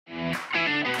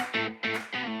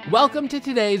Welcome to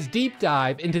today's deep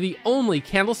dive into the only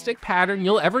candlestick pattern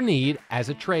you'll ever need as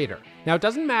a trader. Now, it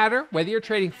doesn't matter whether you're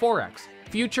trading Forex,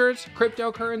 futures,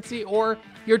 cryptocurrency, or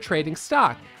you're trading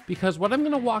stock, because what I'm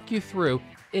going to walk you through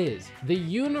is the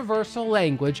universal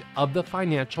language of the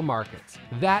financial markets.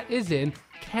 That is in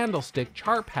candlestick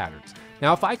chart patterns.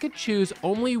 Now, if I could choose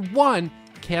only one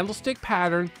candlestick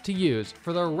pattern to use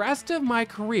for the rest of my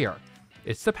career,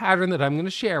 it's the pattern that I'm going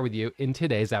to share with you in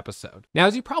today's episode. Now,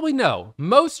 as you probably know,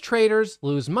 most traders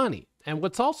lose money. And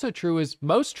what's also true is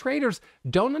most traders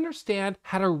don't understand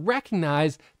how to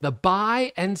recognize the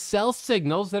buy and sell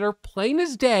signals that are plain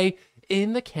as day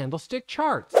in the candlestick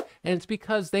charts. And it's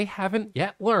because they haven't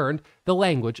yet learned the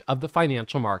language of the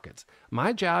financial markets.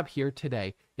 My job here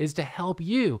today is to help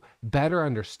you better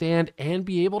understand and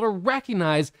be able to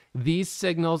recognize these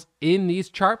signals in these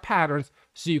chart patterns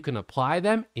so you can apply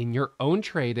them in your own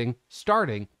trading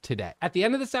starting today. At the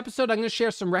end of this episode, I'm going to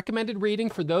share some recommended reading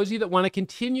for those of you that want to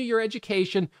continue your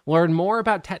education, learn more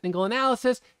about technical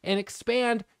analysis, and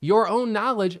expand your own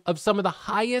knowledge of some of the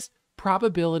highest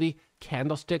probability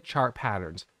candlestick chart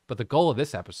patterns. But the goal of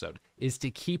this episode is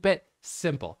to keep it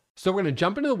simple. So we're going to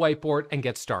jump into the whiteboard and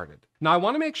get started. Now, I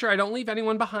want to make sure I don't leave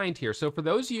anyone behind here. So for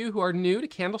those of you who are new to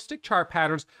candlestick chart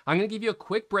patterns, I'm going to give you a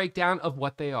quick breakdown of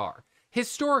what they are.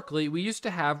 Historically, we used to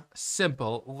have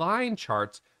simple line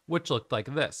charts, which looked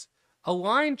like this. A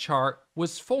line chart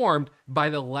was formed by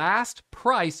the last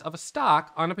price of a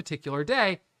stock on a particular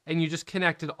day, and you just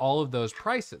connected all of those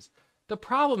prices. The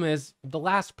problem is the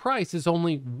last price is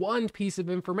only one piece of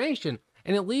information,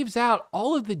 and it leaves out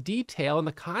all of the detail and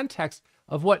the context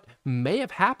of what may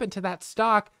have happened to that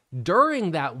stock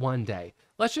during that one day.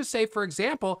 Let's just say, for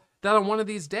example, that on one of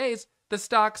these days, the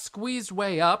stock squeezed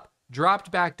way up, dropped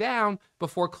back down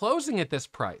before closing at this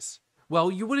price.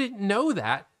 Well, you wouldn't know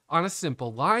that on a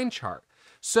simple line chart.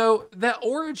 So the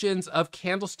origins of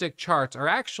candlestick charts are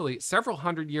actually several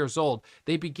hundred years old.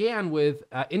 They began with,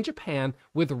 in Japan,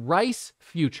 with rice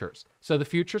futures. So the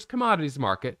futures commodities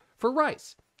market for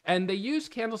rice. And they use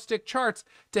candlestick charts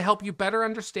to help you better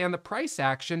understand the price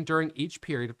action during each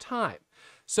period of time.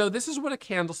 So this is what a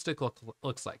candlestick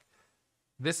looks like.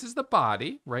 This is the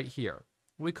body right here.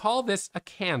 We call this a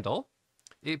candle.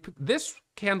 This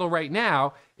candle right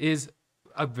now is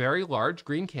a very large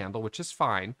green candle, which is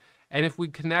fine. And if we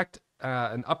connect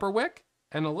an upper wick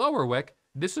and a lower wick,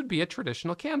 this would be a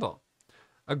traditional candle.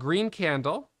 A green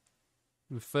candle,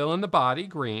 we fill in the body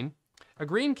green. A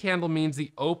green candle means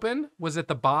the open was at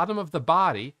the bottom of the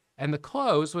body and the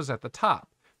close was at the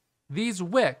top. These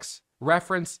wicks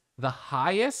reference the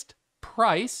highest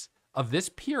price of this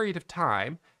period of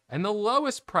time and the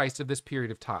lowest price of this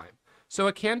period of time. So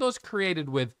a candle is created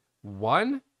with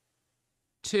 1,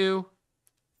 2,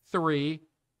 3,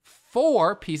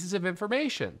 4 pieces of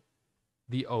information.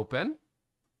 The open,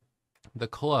 the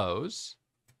close,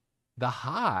 the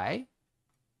high,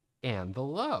 and the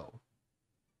low.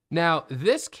 Now,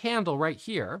 this candle right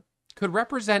here could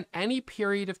represent any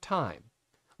period of time.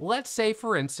 Let's say,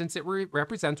 for instance, it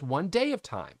represents one day of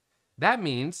time. That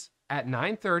means at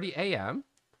 9:30 a.m.,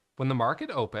 when the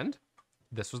market opened,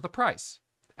 this was the price.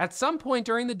 At some point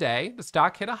during the day, the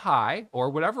stock hit a high, or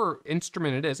whatever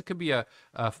instrument it is. It could be a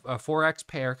Forex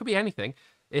pair. It could be anything.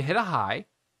 It hit a high,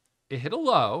 it hit a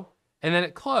low, and then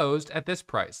it closed at this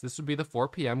price. This would be the 4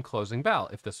 p.m. closing bell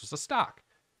if this was a stock.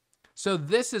 So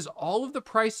this is all of the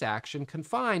price action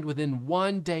confined within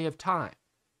one day of time.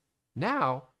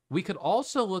 Now, we could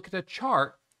also look at a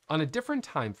chart on a different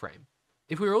time frame.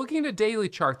 If we were looking at a daily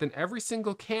chart, then every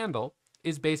single candle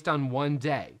is based on one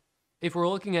day. If we're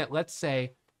looking at, let's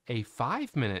say, a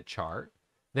 5-minute chart,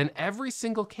 then every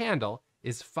single candle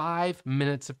is 5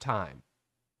 minutes of time.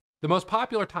 The most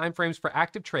popular time frames for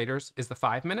active traders is the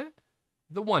 5-minute,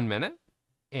 the 1-minute,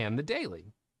 and the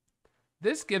daily.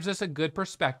 This gives us a good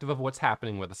perspective of what's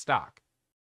happening with a stock.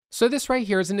 So this right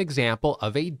here is an example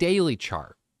of a daily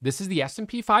chart. This is the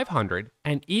S&P 500,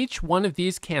 and each one of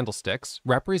these candlesticks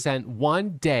represent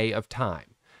one day of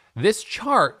time. This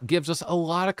chart gives us a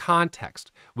lot of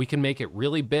context. We can make it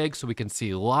really big so we can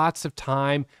see lots of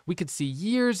time. We could see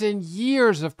years and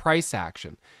years of price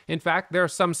action. In fact, there are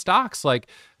some stocks like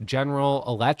General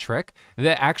Electric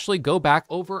that actually go back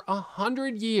over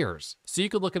 100 years. So you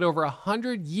could look at over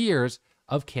 100 years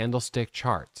of candlestick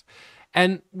charts.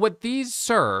 And what these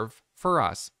serve for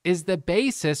us is the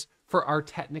basis for our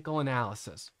technical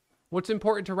analysis. What's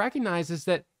important to recognize is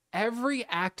that every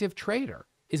active trader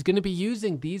is going to be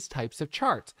using these types of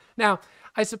charts. Now,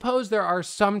 I suppose there are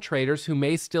some traders who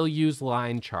may still use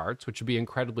line charts, which would be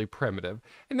incredibly primitive.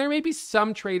 And there may be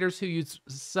some traders who use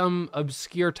some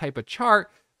obscure type of chart,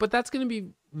 but that's going to be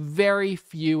very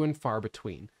few and far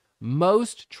between.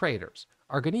 most traders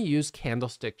are going to use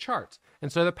candlestick charts.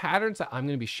 And so the patterns that I'm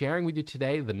going to be sharing with you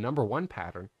today, the number one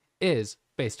pattern is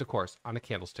based, of course, on a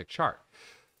candlestick chart.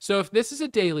 So if this is a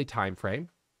daily time frame,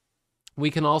 we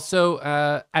can also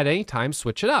at any time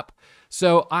switch it up.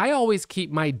 So I always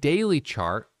keep my daily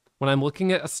chart when I'm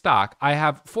looking at a stock. I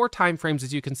have 4 time frames,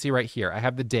 as you can see right here. I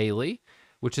have the daily,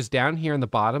 which is down here in the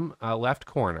bottom left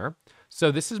corner.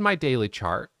 So this is my daily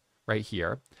chart right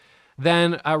here.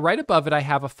 Then right above it, I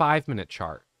have a 5-minute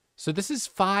chart. So this is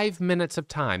 5 minutes of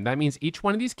time. That means each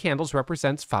one of these candles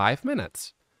represents 5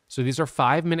 minutes. So these are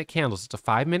 5-minute candles. It's a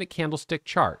 5-minute candlestick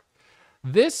chart.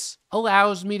 This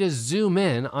allows me to zoom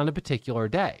in on a particular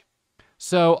day.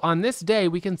 So on this day,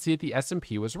 we can see that the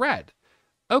S&P was red.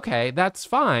 Okay, that's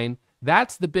fine.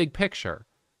 That's the big picture.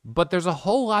 But there's a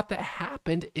whole lot that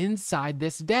happened inside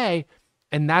this day,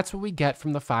 and that's what we get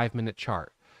from the 5-minute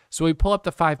chart. So we pull up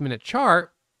the 5-minute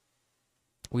chart,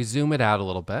 we zoom it out a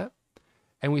little bit,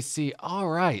 and we see, all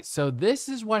right, so this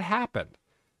is what happened.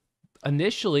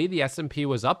 Initially, the S&P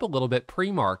was up a little bit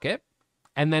pre-market,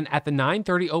 and then at the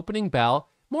 9:30 opening bell,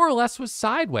 more or less was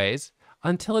sideways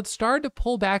until it started to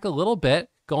pull back a little bit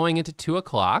going into 2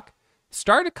 o'clock,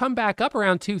 started to come back up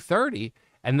around 2:30,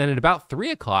 and then at about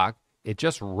 3 o'clock, it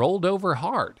just rolled over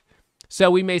hard.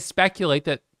 So we may speculate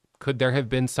that could there have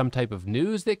been some type of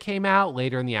news that came out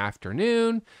later in the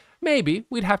afternoon? Maybe.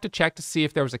 We'd have to check to see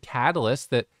if there was a catalyst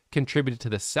that contributed to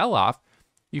the sell-off.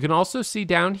 You can also see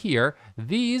down here,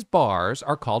 these bars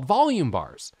are called volume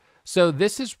bars. So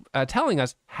this is telling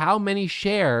us how many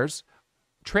shares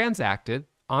transacted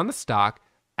on the stock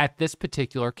at this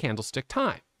particular candlestick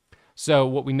time. So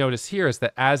what we notice here is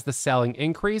that as the selling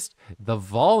increased, the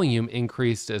volume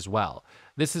increased as well.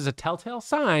 This is a telltale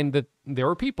sign that there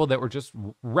were people that were just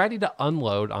ready to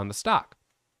unload on the stock.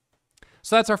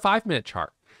 So that's our 5-minute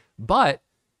chart. But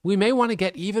we may want to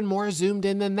get even more zoomed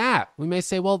in than that. We may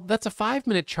say, well, that's a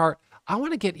 5-minute chart. I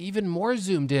want to get even more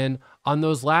zoomed in on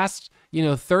those last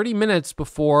 30 minutes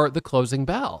before the closing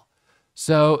bell.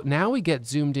 So now we get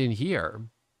zoomed in here.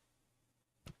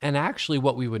 And actually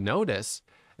what we would notice,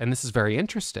 and this is very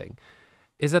interesting,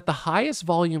 is that the highest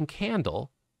volume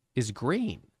candle is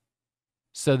green.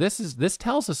 So this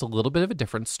tells us a little bit of a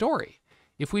different story.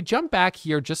 If we jump back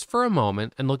here just for a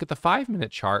moment and look at the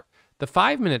 5-minute chart, the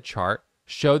 5-minute chart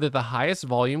showed that the highest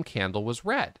volume candle was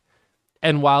red.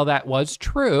 And while that was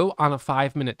true on a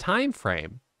 5-minute time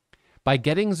frame, by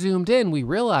getting zoomed in, we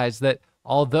realized that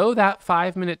although that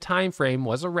 5-minute time frame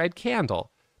was a red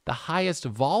candle, the highest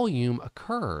volume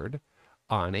occurred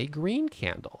on a green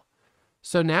candle.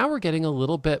 So now we're getting a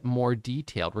little bit more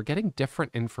detailed. We're getting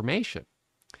different information.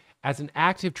 As an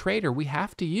active trader, we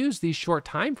have to use these short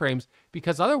time frames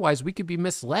because otherwise we could be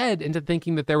misled into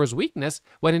thinking that there was weakness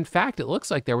when in fact it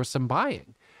looks like there was some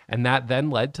buying. And that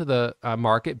then led to the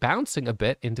market bouncing a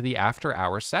bit into the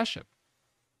after-hour session.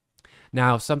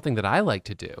 Now, something that I like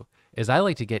to do is I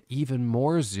like to get even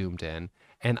more zoomed in,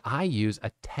 and I use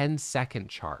a 10-second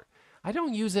chart. I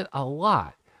don't use it a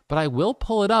lot, but I will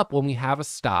pull it up when we have a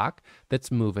stock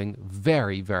that's moving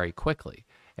very, very quickly.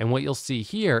 And what you'll see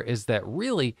here is that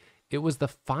really it was the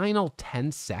final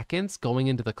 10 seconds going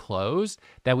into the close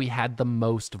that we had the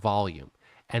most volume,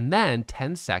 and then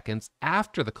 10 seconds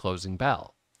after the closing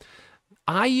bell.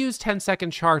 I use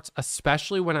 10-second charts,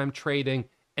 especially when I'm trading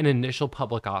an initial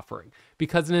public offering,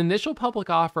 because an initial public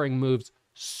offering moves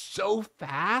so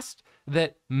fast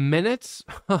that minutes,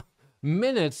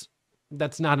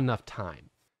 that's not enough time.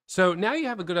 So now you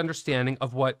have a good understanding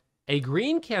of what a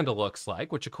green candle looks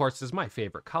like, which of course is my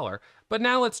favorite color. But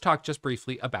now let's talk just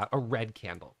briefly about a red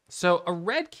candle. So a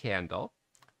red candle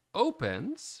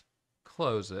opens,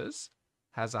 closes,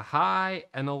 has a high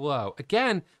and a low.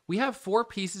 Again, we have 4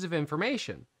 pieces of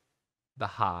information: the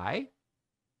high,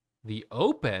 the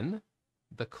open,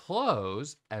 the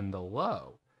close, and the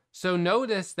low. So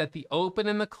notice that the open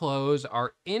and the close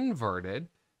are inverted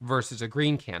versus a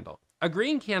green candle. A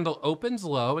green candle opens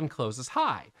low and closes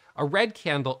high. A red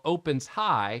candle opens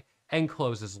high and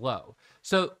closes low.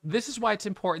 So this is why it's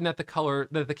important that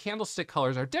the candlestick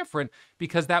colors are different,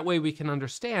 because that way we can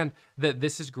understand that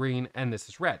this is green and this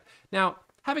is red. Now,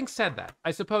 having said that,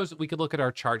 I suppose we could look at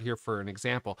our chart here for an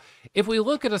example. If we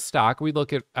look at a stock, we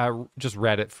look at just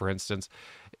Reddit, for instance,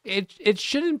 it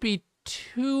shouldn't be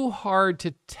too hard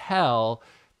to tell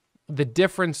the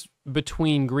difference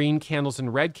between green candles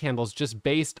and red candles just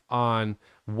based on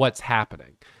what's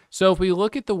happening. So if we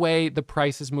look at the way the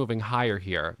price is moving higher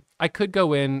here, I could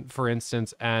go in, for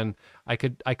instance, and I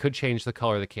could change the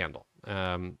color of the candle.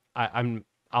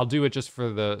 I'll do it just for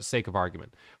the sake of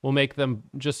argument. We'll make them,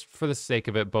 just for the sake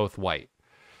of it, both white.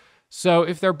 So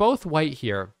if they're both white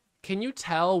here, can you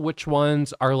tell which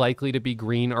ones are likely to be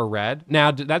green or red?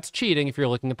 Now, that's cheating if you're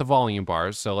looking at the volume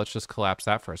bars, so let's just collapse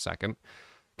that for a second.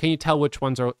 Can you tell which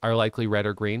ones are likely red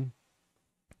or green?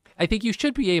 I think you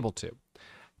should be able to,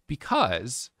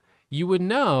 because you would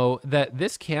know that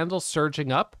this candle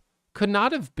surging up could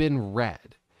not have been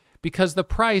red, because the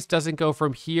price doesn't go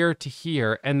from here to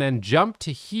here and then jump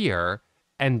to here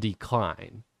and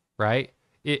decline, right?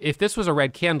 If this was a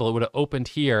red candle, it would have opened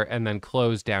here and then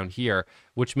closed down here,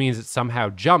 which means it somehow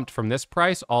jumped from this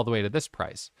price all the way to this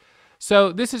price.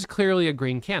 So this is clearly a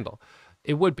green candle.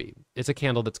 It would be. It's a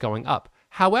candle that's going up.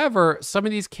 However, some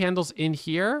of these candles in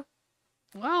here,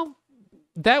 well,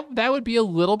 that would be a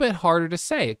little bit harder to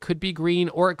say. It could be green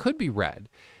or it could be red.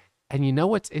 And you know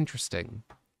what's interesting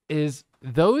is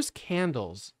those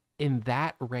candles in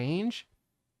that range,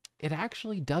 it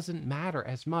actually doesn't matter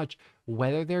as much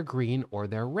whether they're green or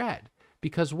they're red,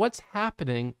 because what's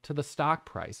happening to the stock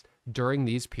price during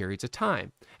these periods of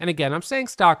time? And again, I'm saying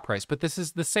stock price, but this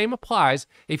is the same applies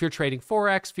if you're trading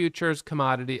Forex futures,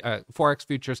 Forex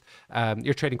futures,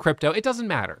 you're trading crypto, it doesn't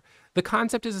matter. The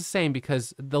concept is the same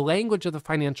because the language of the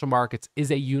financial markets is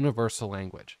a universal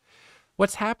language.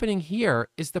 What's happening here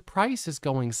is the price is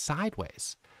going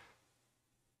sideways.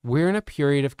 We're in a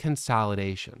period of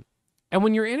consolidation. And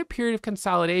when you're in a period of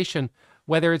consolidation,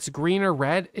 whether it's green or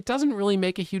red, it doesn't really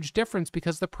make a huge difference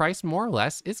because the price more or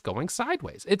less is going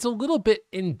sideways. It's a little bit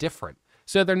indifferent.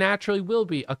 So there naturally will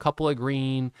be a couple of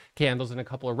green candles and a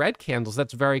couple of red candles.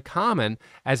 That's very common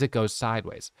as it goes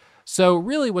sideways. So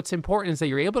really what's important is that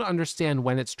you're able to understand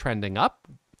when it's trending up,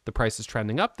 the price is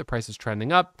trending up, the price is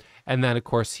trending up, and then of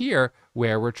course here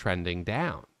where we're trending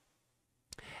down.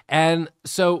 And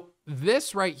so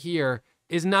this right here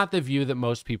is not the view that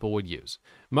most people would use.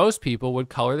 Most people would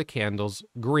color the candles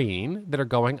green that are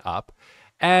going up,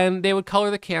 and they would color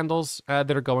the candles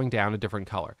that are going down a different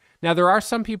color. Now, there are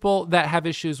some people that have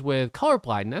issues with color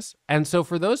blindness, and so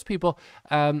for those people,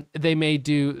 they may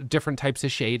do different types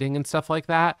of shading and stuff like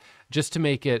that just to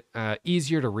make it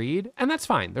easier to read, and that's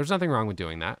fine. There's nothing wrong with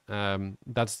doing that.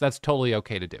 That's totally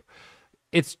okay to do.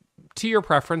 It's to your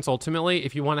preference, ultimately.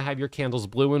 If you want to have your candles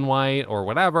blue and white or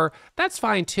whatever, that's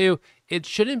fine too. It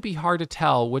shouldn't be hard to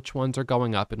tell which ones are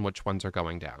going up and which ones are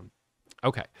going down.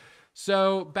 Okay,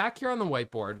 so back here on the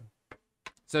whiteboard.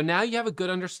 So now you have a good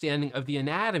understanding of the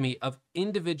anatomy of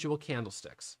individual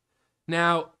candlesticks.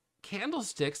 Now,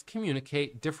 candlesticks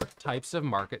communicate different types of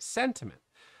market sentiment.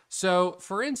 So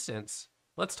for instance,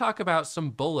 let's talk about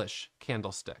some bullish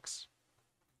candlesticks.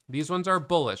 These ones are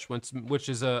bullish, which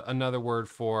is another word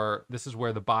for this is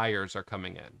where the buyers are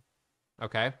coming in,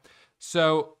 okay?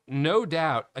 So no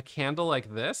doubt a candle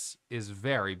like this is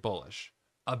very bullish.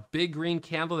 A big green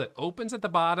candle that opens at the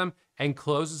bottom and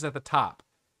closes at the top.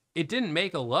 It didn't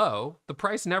make a low, the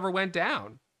price never went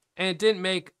down, and it didn't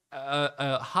make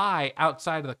a high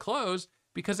outside of the close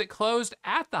because it closed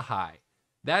at the high.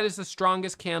 That is the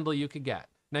strongest candle you could get.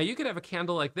 Now you could have a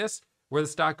candle like this where the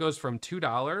stock goes from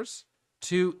 $2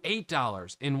 to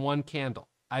 $8 in one candle.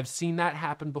 I've seen that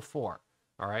happen before.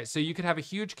 All right, so you could have a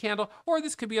huge candle, or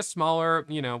this could be a smaller,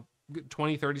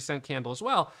 20, 30-cent candle as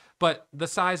well, but the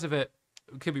size of it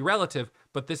could be relative,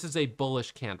 but this is a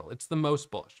bullish candle. It's the most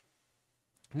bullish.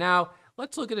 Now,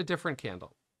 let's look at a different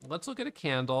candle. Let's look at a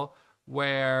candle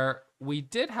where we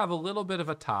did have a little bit of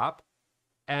a top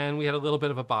and we had a little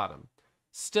bit of a bottom.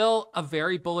 Still a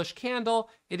very bullish candle.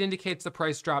 It indicates the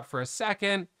price dropped for a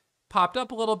second, popped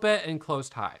up a little bit and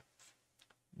closed high.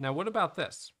 Now, what about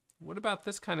this? What about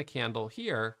this kind of candle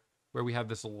here where we have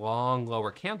this long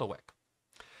lower candle wick?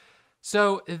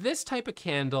 So this type of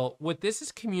candle, what this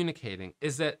is communicating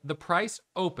is that the price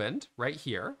opened right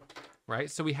here,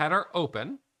 right? So we had our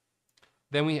open,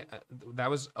 then that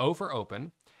was O for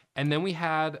open, and then we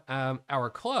had our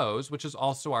close, which is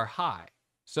also our high.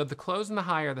 So the close and the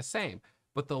high are the same,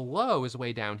 but the low is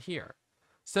way down here.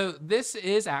 So this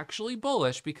is actually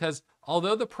bullish because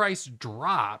although the price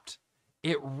dropped,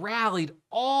 it rallied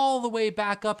all the way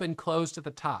back up and closed at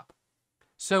the top.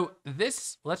 So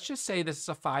this, let's just say this is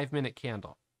a 5-minute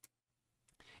candle.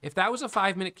 If that was a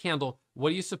 5-minute candle, what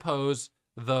do you suppose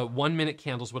the 1-minute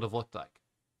candles would have looked like?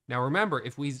 Now remember,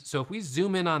 if we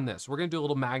zoom in on this, we're gonna do a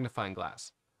little magnifying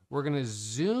glass. We're gonna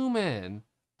zoom in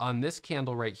on this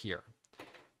candle right here.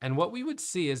 And what we would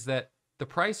see is that the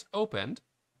price opened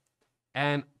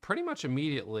and pretty much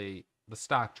immediately the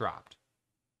stock dropped.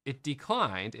 It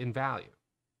declined in value.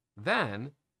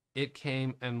 Then it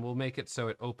came, and we'll make it so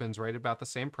it opens right about the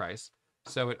same price.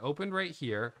 So it opened right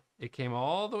here. It came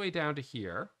all the way down to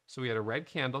here. So we had a red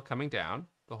candle coming down.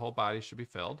 The whole body should be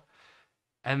filled.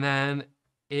 And then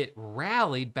it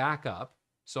rallied back up.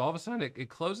 So all of a sudden it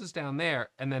closes down there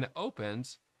and then it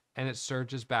opens and it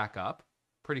surges back up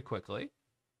pretty quickly.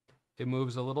 It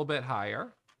moves a little bit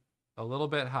higher, a little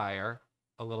bit higher,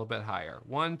 a little bit higher.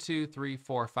 1, 2, 3,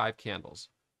 4, 5 candles.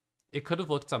 It could have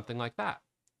looked something like that.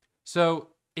 So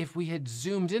if we had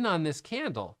zoomed in on this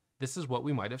candle, this is what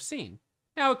we might have seen.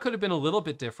 Now, it could have been a little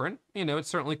bit different. You know, it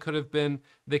certainly could have been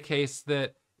the case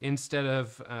that instead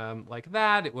of like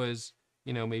that, it was,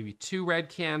 you know, maybe 2 red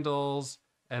candles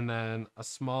and then a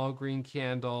small green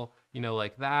candle, you know,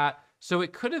 like that. So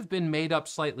it could have been made up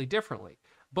slightly differently.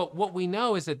 But what we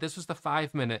know is that this was the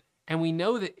 5-minute, and we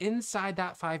know that inside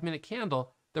that 5-minute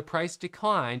candle, the price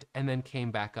declined and then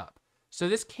came back up. So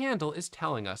this candle is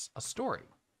telling us a story.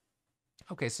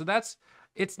 Okay, so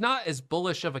it's not as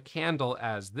bullish of a candle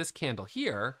as this candle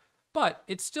here, but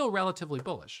it's still relatively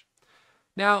bullish.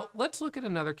 Now, let's look at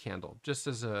another candle, just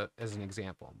as an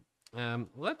example.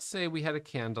 Let's say we had a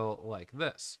candle like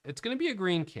this. It's going to be a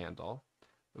green candle,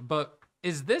 but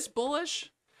is this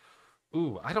bullish?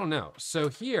 Ooh, I don't know. So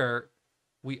here,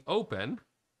 we open,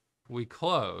 we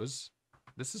close.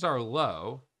 This is our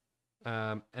low,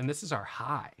 and this is our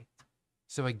high.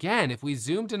 So again, if we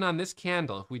zoomed in on this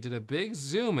candle, if we did a big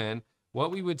zoom in,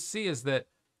 what we would see is that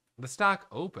the stock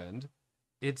opened,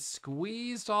 it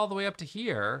squeezed all the way up to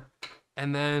here,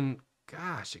 and then,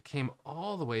 gosh, it came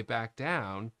all the way back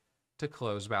down to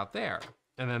close about there.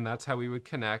 And then that's how we would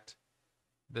connect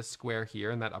this square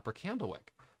here and that upper candle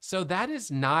wick. So that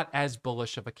is not as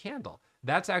bullish of a candle.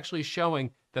 That's actually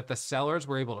showing that the sellers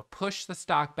were able to push the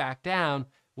stock back down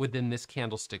within this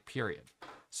candlestick period.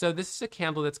 So this is a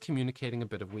candle that's communicating a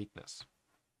bit of weakness.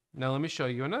 Now let me show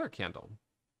you another candle.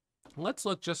 Let's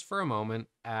look just for a moment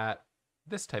at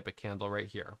this type of candle right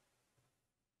here.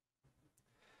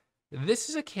 This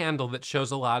is a candle that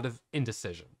shows a lot of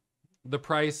indecision. The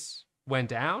price went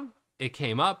down, it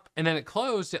came up, and then it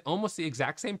closed at almost the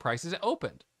exact same price as it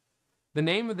opened. The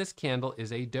name of this candle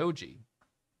is a doji.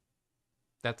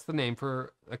 That's the name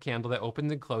for a candle that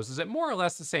opens and closes at more or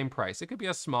less the same price. It could be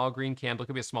a small green candle, it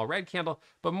could be a small red candle,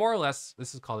 but more or less,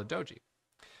 this is called a doji.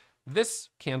 This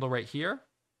candle right here,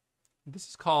 this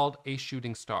is called a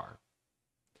shooting star.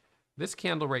 This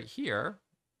candle right here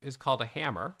is called a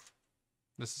hammer.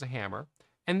 This is a hammer.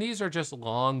 And these are just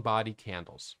long body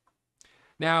candles.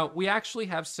 Now, we actually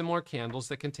have similar candles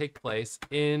that can take place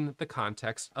in the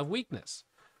context of weakness.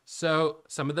 So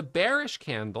some of the bearish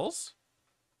candles,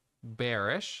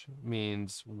 bearish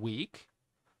means weak.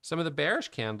 Some of the bearish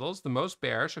candles, the most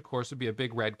bearish, of course, would be a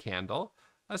big red candle.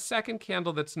 A second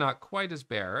candle that's not quite as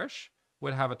bearish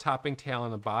would have a topping tail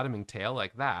and a bottoming tail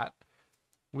like that.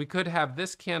 We could have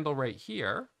this candle right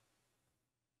here.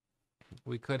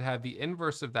 We could have the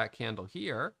inverse of that candle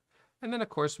here. And then, of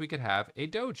course, we could have a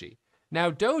doji. Now,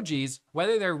 dojis,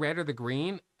 whether they're red or the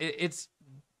green, it's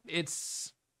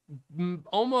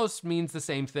almost means the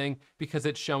same thing because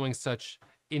it's showing such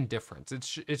indifference.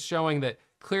 It's showing that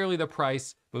clearly the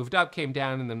price moved up, came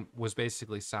down, and then was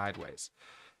basically sideways.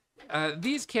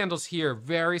 These candles here,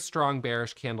 very strong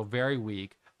bearish candle, very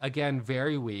weak. Again,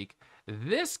 very weak.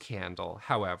 This candle,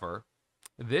 however,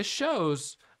 this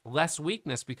shows less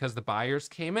weakness because the buyers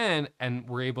came in and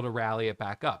were able to rally it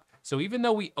back up. So even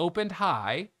though we opened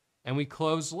high and we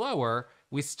closed lower,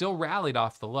 we still rallied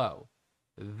off the low.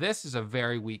 This is a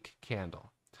very weak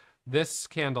candle. This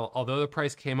candle, although the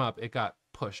price came up, it got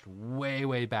pushed way,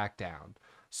 way back down.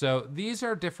 So these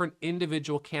are different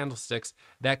individual candlesticks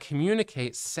that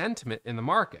communicate sentiment in the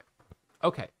market.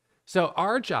 Okay, so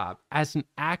our job as an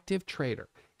active trader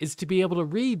is to be able to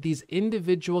read these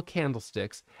individual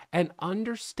candlesticks and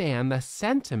understand the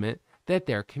sentiment that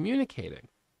they're communicating.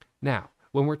 Now,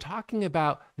 when we're talking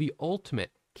about the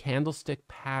ultimate candlestick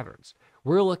patterns,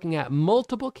 we're looking at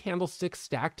multiple candlesticks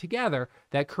stacked together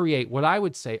that create what I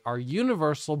would say are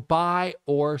universal buy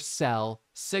or sell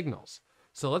signals.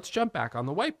 So let's jump back on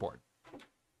the whiteboard.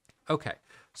 Okay,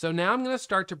 so now I'm going to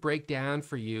start to break down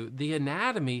for you the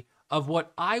anatomy of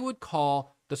what I would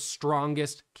call the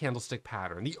strongest candlestick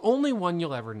pattern, the only one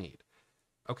you'll ever need.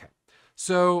 Okay,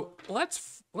 so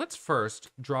let's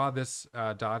first draw this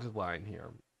dotted line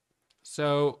here.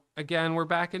 So again, we're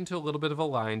back into a little bit of a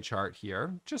line chart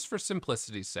here, just for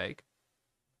simplicity's sake.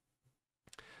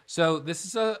 So this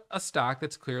is a stock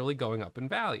that's clearly going up in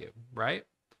value, right?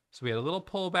 So we had a little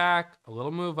pullback, a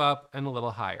little move up, and a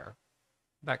little higher.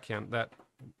 That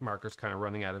marker's kind of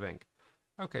running out of ink.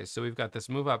 Okay, so we've got this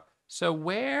move up. So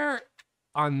where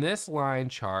on this line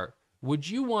chart would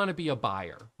you want to be a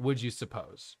buyer, would you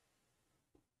suppose?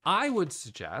 I would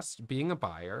suggest being a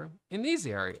buyer in these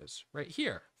areas right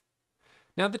here.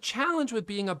 Now, the challenge with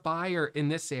being a buyer in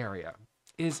this area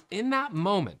is in that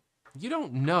moment, you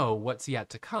don't know what's yet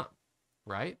to come,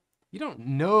 right? You don't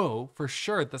know for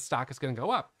sure the stock is going to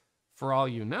go up. For all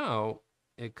you know,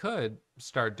 it could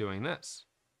start doing this,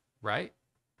 right?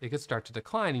 It could start to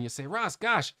decline. And you say, Ross,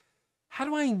 gosh, how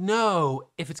do I know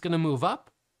if it's going to move up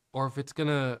or if it's going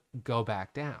to go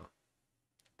back down?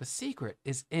 The secret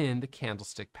is in the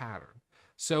candlestick pattern.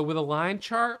 So with a line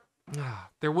chart,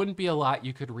 there wouldn't be a lot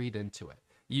you could read into it.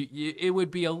 It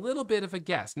would be a little bit of a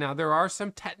guess. Now, there are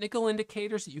some technical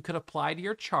indicators that you could apply to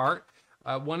your chart.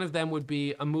 One of them would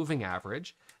be a moving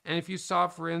average. And if you saw,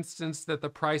 for instance, that the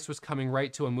price was coming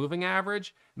right to a moving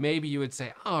average, maybe you would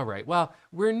say, all right, well,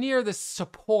 we're near the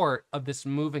support of this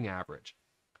moving average.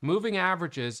 Moving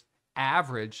averages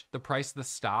average the price of the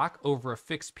stock over a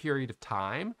fixed period of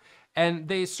time, and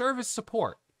they serve as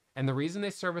support. And the reason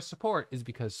they serve as support is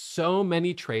because so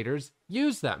many traders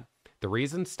use them. The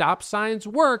reason stop signs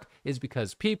work is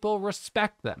because people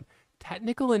respect them.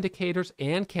 Technical indicators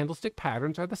and candlestick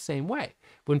patterns are the same way.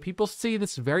 When people see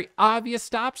this very obvious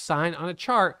stop sign on a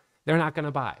chart, they're not going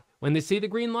to buy. When they see the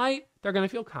green light, they're going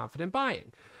to feel confident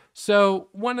buying. So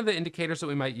one of the indicators that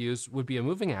we might use would be a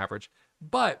moving average.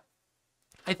 But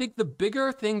I think the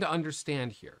bigger thing to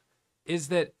understand here is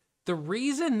that the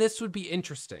reason this would be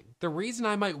interesting, the reason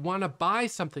I might want to buy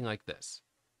something like this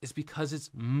is because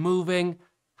it's moving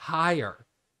higher.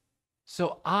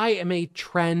 So I am a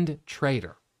trend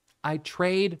trader. I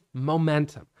trade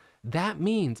momentum. That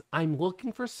means I'm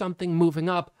looking for something moving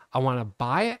up. I want to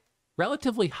buy it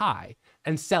relatively high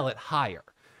and sell it higher.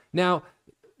 Now,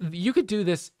 you could do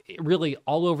this really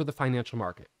all over the financial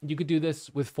market. You could do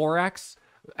this with Forex.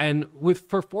 And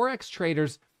for Forex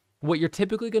traders, what you're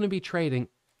typically going to be trading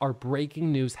are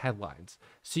breaking news headlines.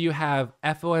 So you have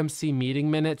FOMC meeting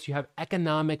minutes, you have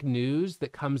economic news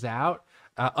that comes out,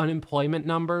 unemployment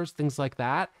numbers, things like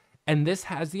that. And this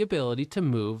has the ability to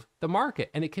move the market,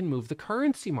 and it can move the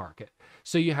currency market.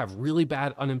 So you have really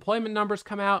bad unemployment numbers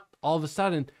come out, all of a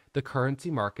sudden the currency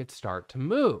markets start to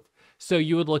move. So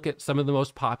you would look at some of the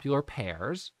most popular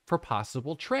pairs for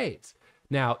possible trades.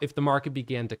 Now, if the market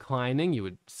began declining, you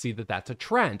would see that that's a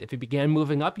trend. If it began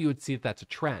moving up, you would see that that's a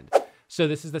trend. So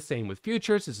this is the same with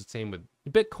futures, it's the same with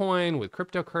Bitcoin, with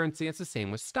cryptocurrency, it's the same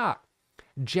with stock.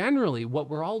 Generally, what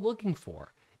we're all looking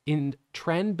for in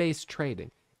trend-based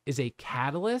trading is a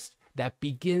catalyst that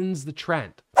begins the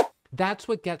trend. That's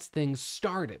what gets things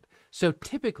started. So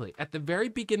typically, at the very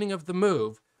beginning of the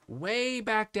move, way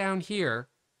back down here,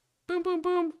 boom, boom,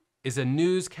 boom, is a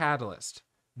news catalyst.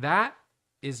 That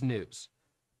is news.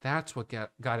 That's what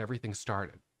got everything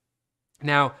started.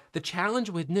 Now, the challenge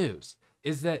with news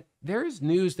is that there is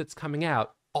news that's coming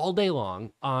out all day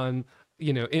long on,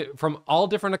 from all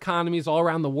different economies all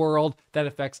around the world that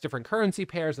affects different currency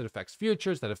pairs, that affects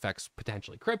futures, that affects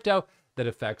potentially crypto, that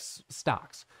affects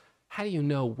stocks. How do you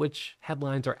know which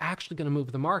headlines are actually going to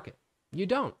move the market? You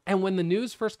don't. And when the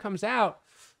news first comes out,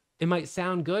 it might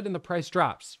sound good and the price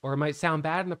drops, or it might sound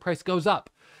bad and the price goes up.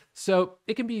 So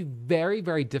it can be very,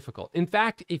 very difficult. In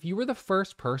fact, if you were the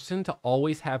first person to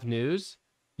always have news,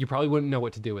 you probably wouldn't know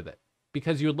what to do with it,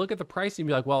 because you would look at the price and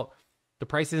be like, well, the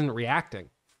price isn't reacting.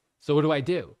 So what do I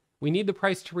do? We need the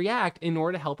price to react in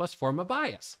order to help us form a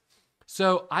bias.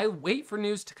 So I wait for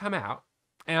news to come out,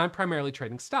 and I'm primarily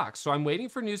trading stocks. So I'm waiting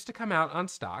for news to come out on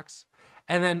stocks.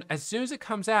 And then as soon as it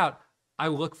comes out, I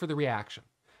look for the reaction.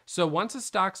 So once a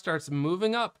stock starts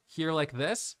moving up here like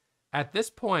this, at this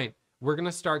point, I'm going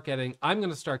to start getting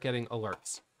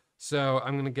alerts. So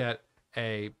I'm going to get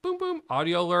a boom, boom,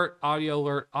 audio alert, audio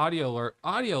alert, audio alert,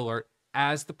 audio alert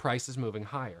as the price is moving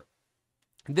higher.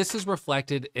 This is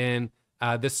reflected in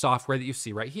this software that you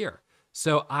see right here.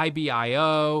 So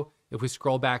IBIO, if we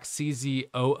scroll back,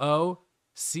 CZOO,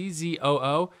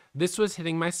 this was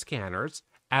hitting my scanners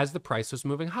as the price was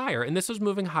moving higher. And this was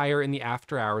moving higher in the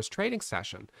after hours trading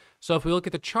session. So if we look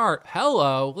at the chart,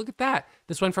 hello, look at that.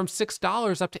 This went from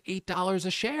 $6 up to $8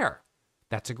 a share.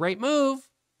 That's a great move,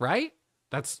 right?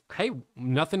 Hey,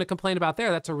 nothing to complain about there.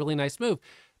 That's a really nice move.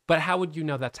 But how would you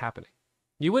know that's happening?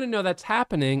 You wouldn't know that's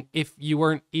happening if you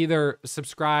weren't either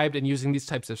subscribed and using these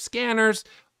types of scanners,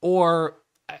 or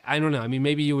I don't know. I mean,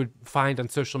 maybe you would find on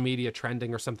social media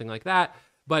trending or something like that,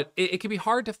 but it can be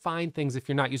hard to find things if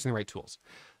you're not using the right tools.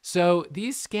 So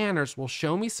these scanners will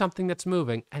show me something that's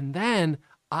moving, and then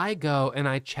I go and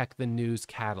I check the news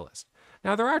catalyst.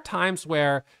 Now, there are times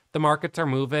where the markets are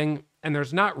moving and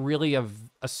there's not really a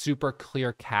super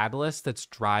clear catalyst that's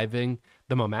driving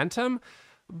the momentum,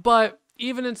 but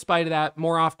even in spite of that,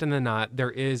 more often than not, there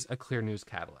is a clear news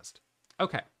catalyst.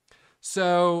 Okay,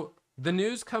 so the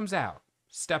news comes out,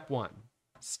 step one.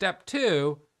 Step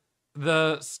two,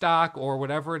 the stock or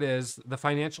whatever it is, the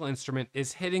financial instrument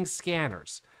is hitting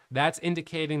scanners. That's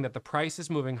indicating that the price is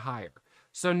moving higher.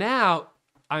 So now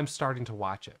I'm starting to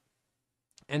watch it.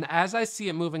 And as I see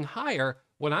it moving higher,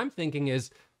 what I'm thinking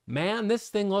is, man, this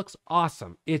thing looks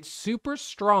awesome. It's super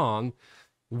strong.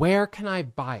 Where can I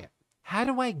buy it? How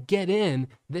do I get in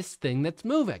this thing that's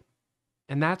moving?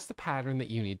 And that's the pattern that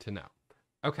you need to know.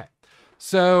 Okay,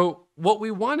 so what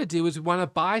we want to do is we want to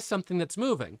buy something that's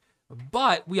moving,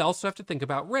 but we also have to think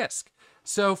about risk.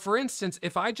 So for instance,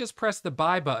 if I just press the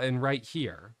buy button right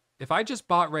here, if I just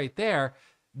bought right there,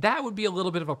 that would be a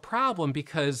little bit of a problem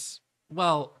because,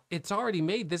 well, it's already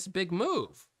made this big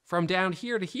move from down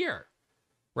here to here,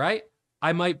 right?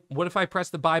 What if I press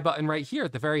the buy button right here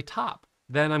at the very top?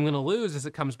 Then I'm going to lose as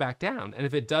it comes back down. And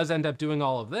if it does end up doing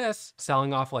all of this,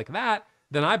 selling off like that,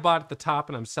 then I bought at the top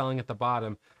and I'm selling at the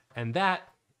bottom. And that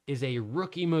is a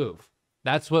rookie move.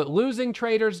 That's what losing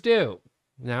traders do.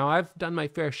 Now, I've done my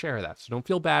fair share of that, so don't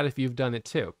feel bad if you've done it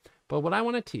too. But what I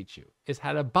want to teach you is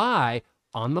how to buy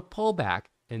on the pullback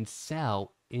and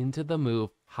sell into the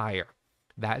move higher.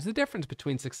 That is the difference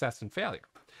between success and failure.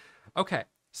 Okay,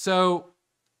 so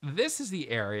this is the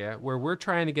area where we're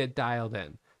trying to get dialed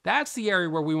in. That's the area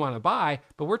where we want to buy,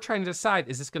 but we're trying to decide,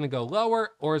 is this going to go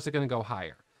lower or is it going to go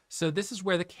higher? So this is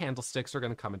where the candlesticks are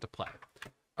going to come into play.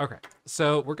 Okay,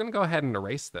 so we're going to go ahead and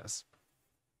erase this.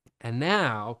 And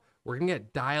now we're going to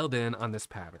get dialed in on this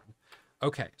pattern.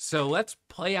 Okay, so let's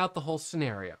play out the whole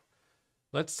scenario.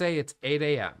 Let's say it's 8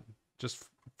 a.m., just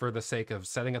for the sake of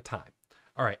setting a time.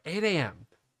 All right, 8 a.m.,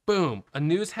 boom, a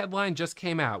news headline just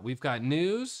came out. We've got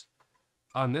news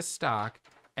on this stock,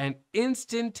 and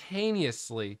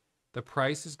instantaneously, the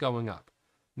price is going up.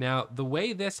 Now, the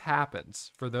way this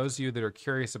happens, for those of you that are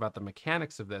curious about the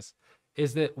mechanics of this,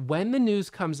 is that when the news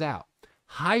comes out,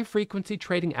 high-frequency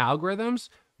trading algorithms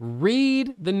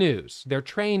read the news. They're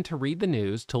trained to read the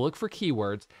news, to look for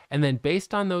keywords, and then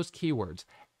based on those keywords,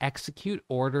 execute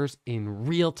orders in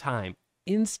real time,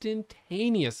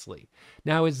 instantaneously.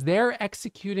 Now, as they're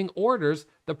executing orders,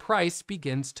 the price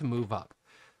begins to move up.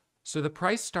 So the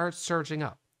price starts surging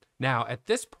up. Now, at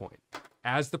this point,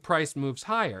 as the price moves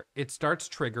higher, it starts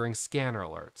triggering scanner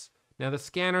alerts. Now, the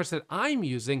scanners that I'm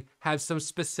using have some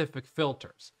specific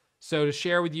filters. So to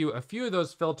share with you a few of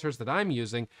those filters that I'm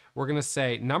using, we're going to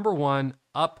say, number one,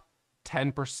 up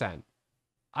 10%.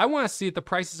 I want to see that the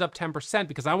price is up 10%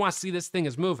 because I want to see this thing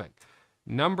is moving.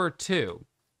 Number two,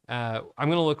 I'm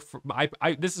going to look for,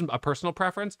 this is a personal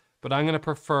preference, but I'm going to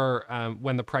prefer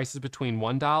when the price is between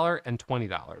 $1 and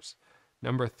 $20.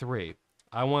 Number three,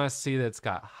 I want to see that it's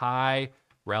got high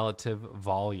relative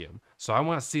volume. So I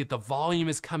want to see that the volume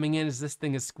is coming in as this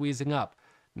thing is squeezing up.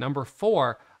 Number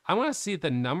four, I want to see that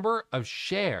the number of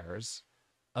shares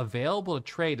available to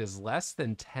trade is less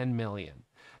than 10 million.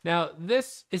 Now,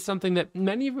 this is something that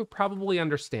many of you probably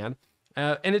understand,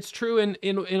 and it's true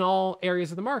in all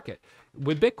areas of the market.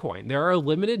 With Bitcoin, there are a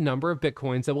limited number of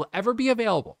Bitcoins that will ever be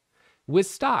available. With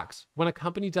stocks, when a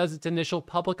company does its initial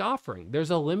public offering, there's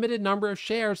a limited number of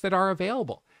shares that are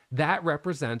available. That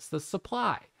represents the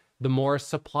supply. The more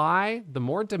supply, the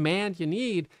more demand you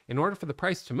need in order for the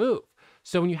price to move.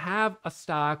 So when you have a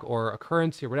stock or a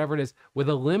currency or whatever it is with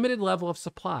a limited level of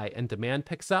supply and demand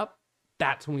picks up,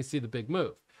 that's when we see the big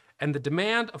move. And the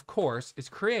demand, of course, is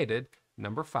created,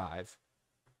 number five,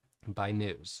 by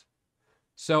news.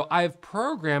 So I've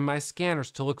programmed my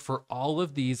scanners to look for all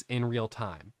of these in real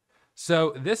time.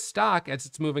 So this stock, as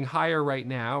it's moving higher right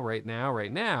now,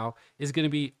 is going to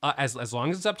be, as long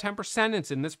as it's up 10%,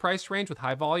 it's in this price range with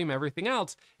high volume, everything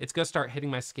else, it's going to start hitting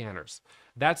my scanners.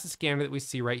 That's the scanner that we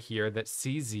see right here that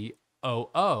CZOO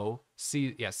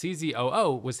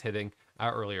was hitting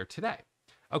earlier today.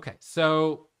 Okay,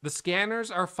 so the scanners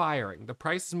are firing. The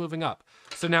price is moving up.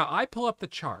 So now I pull up the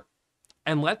chart,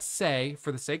 and let's say,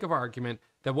 for the sake of argument,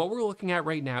 that what we're looking at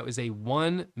right now is a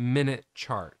 1-minute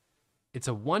chart. It's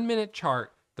a 1-minute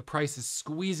chart. The price is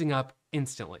squeezing up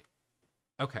instantly.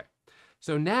 Okay,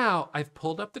 so now I've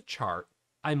pulled up the chart.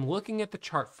 I'm looking at the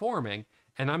chart forming,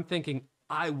 and I'm thinking,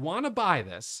 I want to buy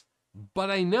this, but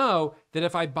I know that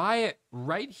if I buy it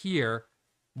right here,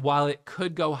 while it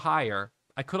could go higher,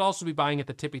 I could also be buying at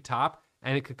the tippy top,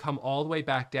 and it could come all the way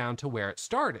back down to where it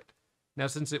started. Now,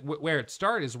 since where it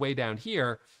started is way down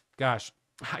here, gosh,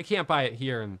 I can't buy it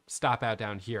here and stop out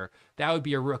down here. That would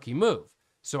be a rookie move.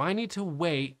 So I need to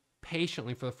wait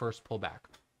patiently for the first pullback.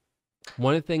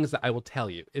 One of the things that I will tell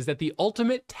you is that the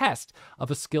ultimate test of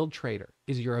a skilled trader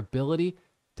is your ability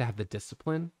to have the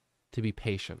discipline to be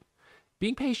patient.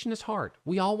 Being patient is hard.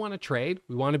 We all want to trade.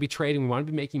 We want to be trading. We want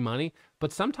to be making money.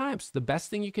 But sometimes the best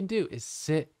thing you can do is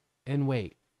sit and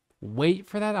wait. Wait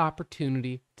for that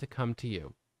opportunity to come to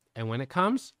you. And when it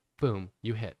comes, boom,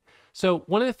 you hit. So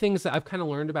one of the things that I've kind of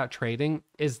learned about trading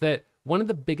is that one of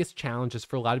the biggest challenges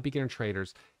for a lot of beginner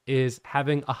traders is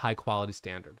having a high quality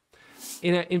standard.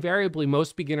 Invariably,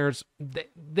 most beginners,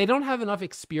 they don't have enough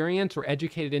experience or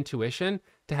educated intuition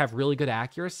to have really good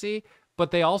accuracy,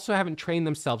 but they also haven't trained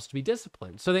themselves to be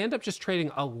disciplined. So they end up just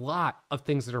trading a lot of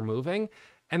things that are moving,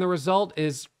 and the result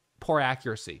is poor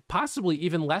accuracy, possibly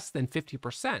even less than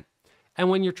 50%. And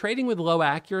when you're trading with low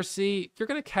accuracy, you're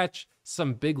going to catch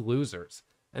some big losers.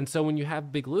 And so when you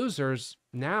have big losers,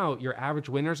 now your average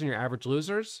winners and your average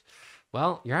losers,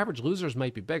 well, your average losers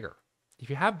might be bigger. If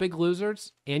you have big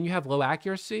losers and you have low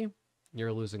accuracy, you're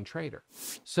a losing trader.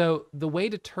 So the way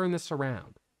to turn this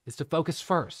around is to focus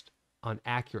first on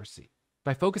accuracy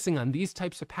by focusing on these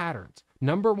types of patterns.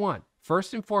 Number one,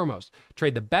 first and foremost,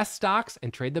 trade the best stocks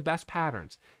and trade the best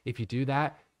patterns. If you do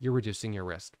that, you're reducing your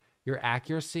risk. Your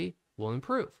accuracy will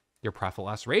improve. Your profit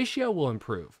loss ratio will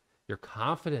improve. Your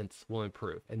confidence will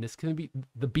improve. And this can be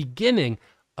the beginning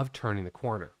of turning the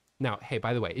corner. Now, hey,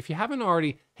 by the way, if you haven't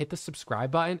already, hit the subscribe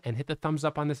button and hit the thumbs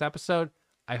up on this episode.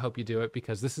 I hope you do it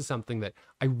because this is something that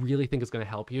I really think is going to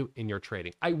help you in your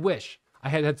trading. I wish I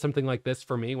had had something like this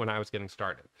for me when I was getting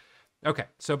started. Okay,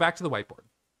 so back to the whiteboard.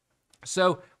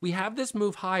 So we have this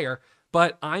move higher,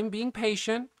 but I'm being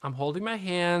patient. I'm holding my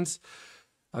hands.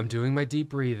 I'm doing my deep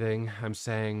breathing. I'm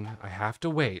saying I have to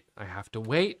wait. I have to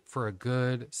wait for a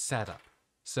good setup.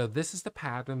 So this is the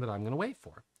pattern that I'm going to wait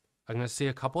for. I'm going to see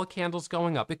a couple of candles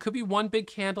going up. It could be one big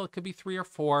candle. It could be 3 or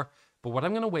 4. But what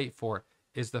I'm going to wait for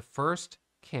is the first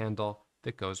candle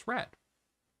that goes red.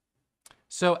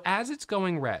 So as it's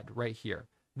going red right here,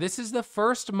 this is the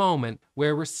first moment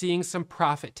where we're seeing some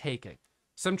profit taking.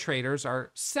 Some traders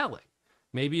are selling.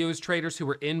 Maybe it was traders who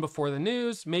were in before the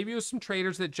news. Maybe it was some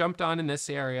traders that jumped on in this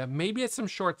area. Maybe it's some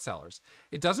short sellers.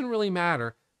 It doesn't really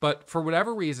matter, but for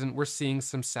whatever reason, we're seeing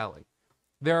some selling.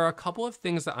 There are a couple of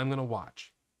things that I'm going to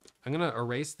watch. I'm going to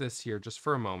erase this here just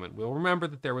for a moment. We'll remember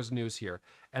that there was news here.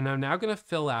 And I'm now going to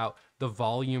fill out the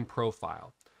volume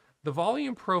profile. The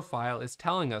volume profile is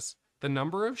telling us the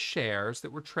number of shares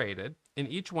that were traded in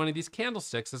each one of these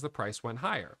candlesticks as the price went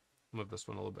higher. I'll move this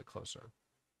one a little bit closer.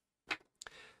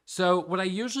 So what I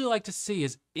usually like to see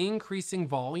is increasing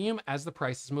volume as the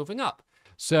price is moving up.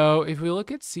 So if we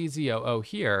look at CZOO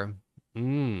here,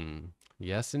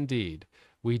 yes, indeed,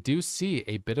 we do see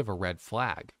a bit of a red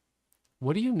flag.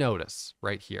 What do you notice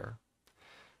right here?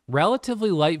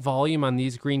 Relatively light volume on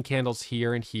these green candles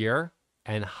here and here,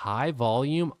 and high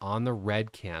volume on the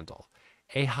red candle.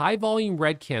 A high volume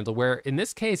red candle where in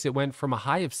this case it went from a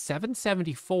high of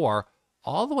 774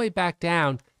 all the way back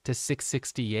down to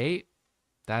 668.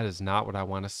 That is not what I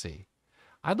want to see.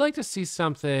 I'd like to see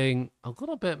something a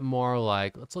little bit more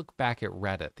like, let's look back at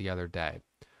Reddit the other day.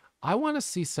 I want to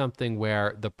see something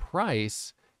where the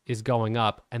price is going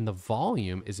up and the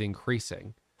volume is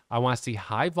increasing. I want to see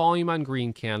high volume on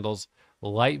green candles,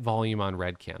 light volume on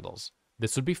red candles.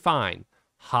 This would be fine.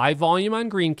 High volume on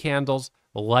green candles,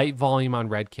 light volume on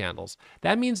red candles.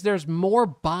 That means there's more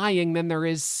buying than there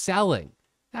is selling.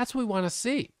 That's what we want to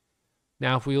see.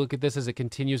 Now, if we look at this as it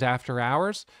continues after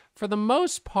hours, for the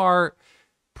most part,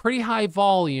 pretty high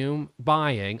volume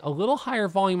buying, a little higher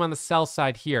volume on the sell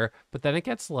side here, but then it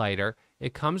gets lighter.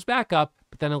 It comes back up,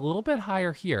 but then a little bit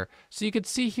higher here. So you can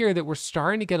see here that we're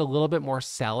starting to get a little bit more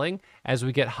selling as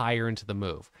we get higher into the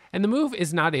move. And the move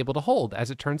is not able to hold,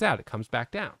 as it turns out. It comes back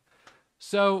down.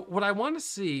 So what I want to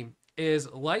see is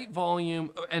light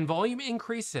volume and volume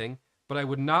increasing, but I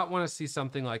would not want to see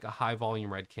something like a high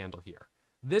volume red candle here.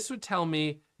 This would tell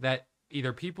me that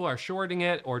either people are shorting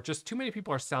it or just too many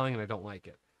people are selling and I don't like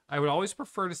it. I would always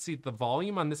prefer to see the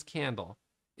volume on this candle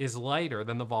is lighter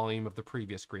than the volume of the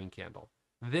previous green candle.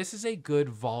 This is a good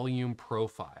volume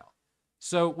profile.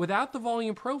 So without the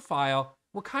volume profile,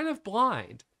 we're kind of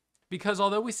blind because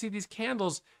although we see these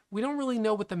candles, we don't really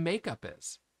know what the makeup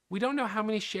is. We don't know how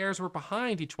many shares were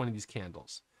behind each one of these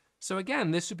candles. So again,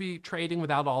 this would be trading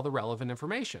without all the relevant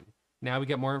information. Now we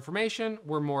get more information,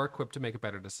 we're more equipped to make a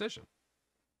better decision.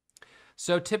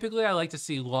 So typically I like to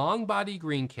see long body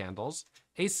green candles,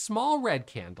 a small red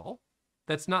candle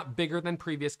that's not bigger than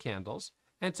previous candles,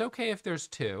 and it's okay if there's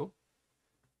 2.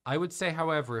 I would say,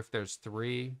 however, if there's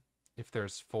 3, if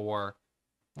there's 4,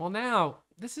 well now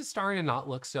this is starting to not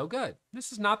look so good.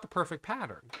 This is not the perfect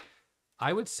pattern.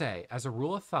 I would say, as a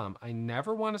rule of thumb, I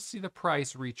never want to see the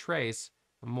price retrace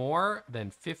more than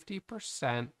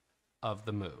 50% of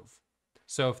the move.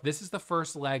 So if this is the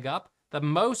first leg up, the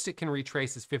most it can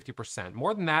retrace is 50%.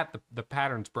 More than that, the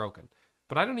pattern's broken.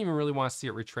 But I don't even really want to see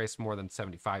it retrace more than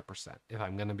 75%, if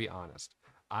I'm going to be honest.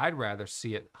 I'd rather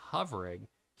see it hovering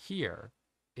here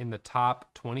in the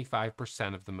top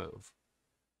 25% of the move.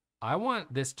 I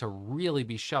want this to really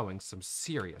be showing some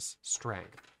serious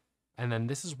strength. And then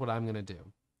this is what I'm going to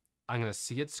do. I'm going to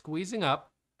see it squeezing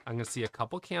up. I'm going to see a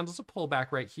couple candles of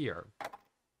pullback right here.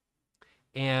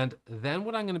 And then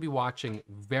what I'm going to be watching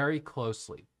very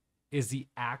closely is the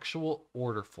actual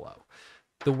order flow.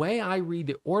 The way I read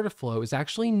the order flow is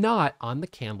actually not on the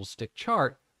candlestick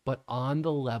chart, but on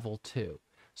the level 2.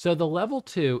 So the level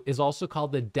 2 is also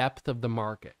called the depth of the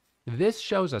market. This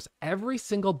shows us every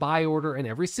single buy order and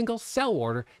every single sell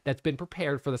order that's been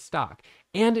prepared for the stock.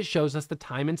 And it shows us the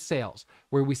time and sales,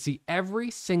 where we see every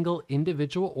single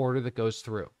individual order that goes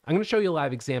through. I'm going to show you a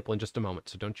live example in just a moment,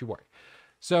 so don't you worry.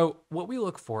 So what we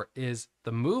look for is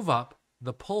the move up,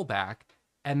 the pullback,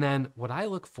 and then what I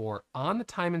look for on the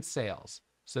time and sales.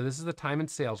 So this is the time and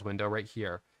sales window right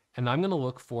here. And I'm going to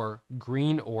look for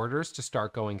green orders to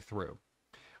start going through.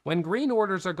 When green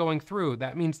orders are going through,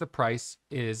 that means the price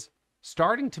is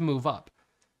starting to move up.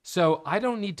 So I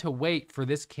don't need to wait for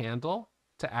this candle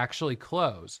to actually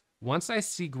close. Once I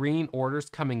see green orders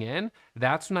coming in,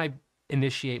 that's when I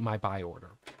initiate my buy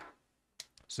order.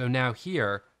 So now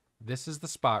here, this is the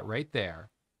spot right there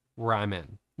where I'm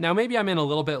in. Now, maybe I'm in a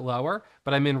little bit lower,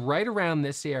 but I'm in right around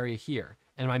this area here.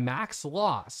 And my max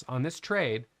loss on this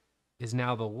trade is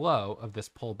now the low of this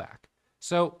pullback.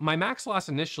 So my max loss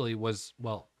initially was,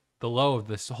 well, the low of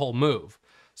this whole move.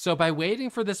 So by waiting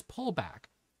for this pullback,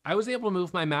 I was able to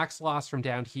move my max loss from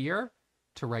down here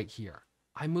to right here.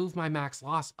 I moved my max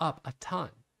loss up a ton.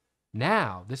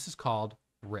 Now, this is called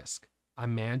risk.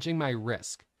 I'm managing my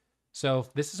risk. So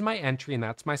if this is my entry and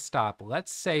that's my stop,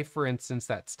 let's say, for instance,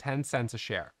 that's 10 cents a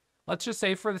share. Let's just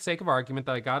say, for the sake of argument,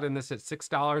 that I got in this at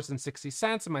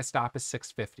 $6.60 and my stop is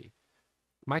 $6.50.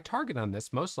 My target on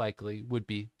this most likely would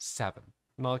be 7.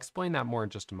 And I'll explain that more in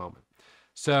just a moment.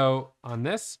 So on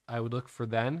this, I would look for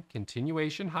then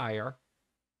continuation higher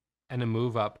and a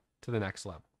move up to the next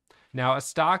level. Now, a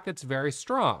stock that's very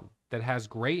strong, that has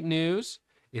great news,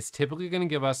 is typically going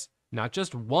to give us not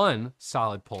just one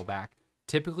solid pullback.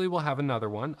 Typically, we'll have another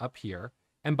one up here.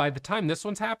 And by the time this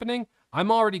one's happening,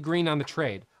 I'm already green on the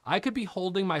trade. I could be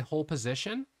holding my whole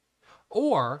position,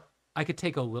 or I could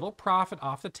take a little profit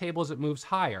off the table as it moves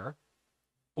higher,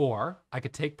 or I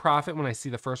could take profit when I see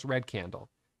the first red candle.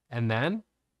 And then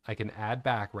I can add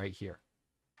back right here.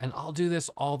 And I'll do this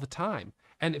all the time.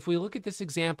 And if we look at this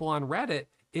example on Reddit,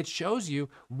 it shows you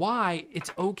why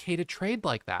it's okay to trade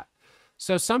like that.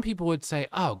 So some people would say,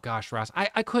 oh gosh, Ross,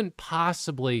 I couldn't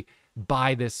possibly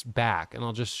buy this back. And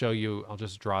I'll just show you, I'll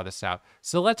just draw this out.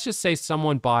 So let's just say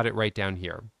someone bought it right down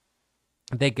here.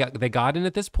 They got in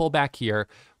at this pullback here,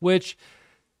 which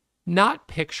not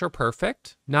picture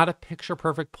perfect, not a picture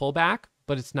perfect pullback,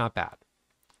 but it's not bad.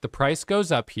 The price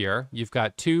goes up here. You've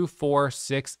got 2, 4,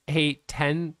 6, 8,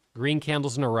 10 green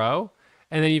candles in a row.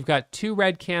 And then you've got 2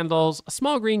 red candles, a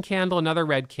small green candle, another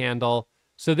red candle.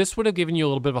 So this would have given you a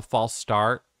little bit of a false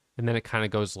start. And then it kind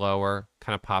of goes lower,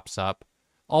 kind of pops up.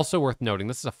 Also worth noting,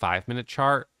 this is a 5-minute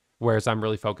chart, whereas I'm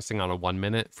really focusing on a 1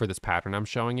 minute for this pattern I'm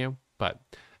showing you, but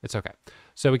it's okay.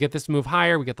 So we get this move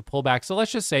higher, we get the pullback. So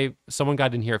let's just say someone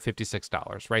got in here at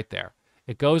 $56 right there.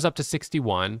 It goes up to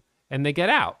 61 and they get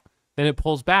out. Then it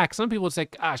pulls back. Some people would say,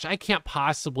 gosh, I can't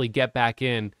possibly get back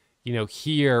in, you know,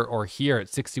 here or here at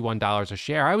 $61 a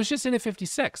share. I was just in at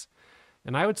 56.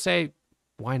 And I would say,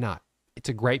 why not? It's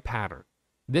a great pattern.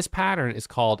 This pattern is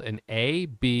called an A,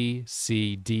 B,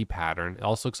 C, D pattern. It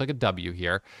also looks like a W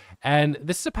here. And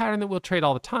this is a pattern that we'll trade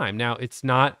all the time. Now, it's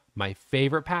not my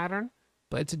favorite pattern,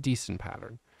 but it's a decent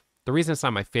pattern. The reason it's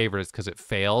not my favorite is because it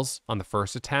fails on the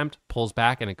first attempt, pulls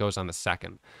back, and it goes on the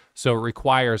second. So it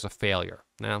requires a failure.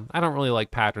 Now, I don't really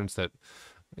like patterns that,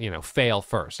 you know, fail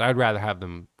first. I'd rather have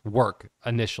them work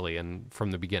initially and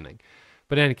from the beginning.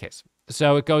 But in any case,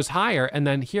 so it goes higher, and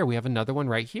then here we have another one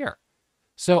right here.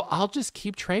 So I'll just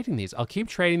keep trading these. I'll keep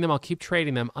trading them. I'll keep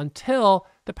trading them until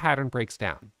the pattern breaks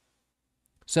down.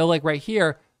 So like right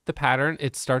here, the pattern,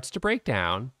 it starts to break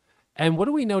down. And what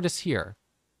do we notice here?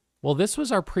 Well, this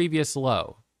was our previous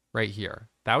low right here.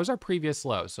 That was our previous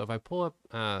low. So if I pull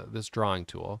up this drawing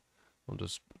tool, we'll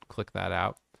just click that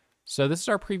out. So this is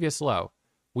our previous low.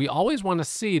 We always want to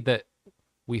see that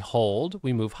we hold,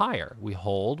 we move higher. We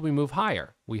hold, we move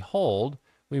higher. We hold,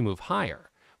 we move higher.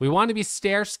 We want to be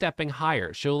stair-stepping higher.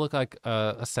 It should look like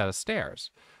a set of stairs.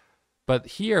 But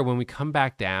here, when we come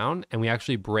back down and we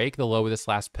actually break the low of this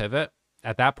last pivot,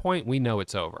 at that point, we know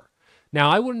it's over. Now,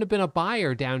 I wouldn't have been a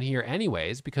buyer down here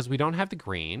anyways because we don't have the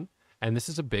green, and this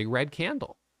is a big red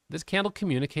candle. This candle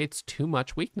communicates too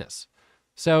much weakness.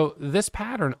 So this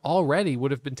pattern already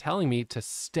would have been telling me to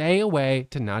stay away,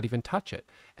 to not even touch it.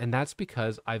 And that's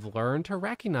because I've learned to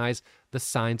recognize the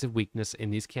signs of weakness in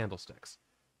these candlesticks.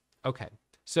 Okay,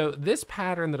 so this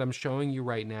pattern that I'm showing you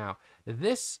right now,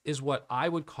 this is what I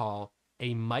would call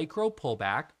a micro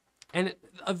pullback And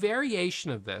a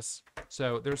variation of this,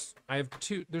 so there's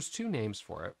two names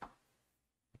for it.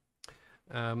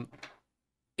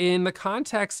 In the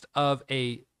context of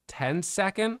a 10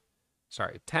 second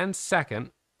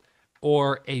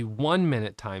or a 1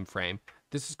 minute time frame,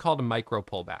 this is called a micro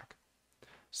pullback.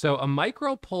 So a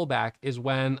micro pullback is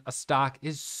when a stock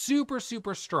is super,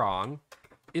 super strong.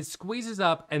 It squeezes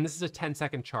up, and this is a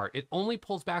 10-second chart. It only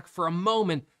pulls back for a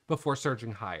moment before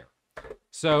surging higher.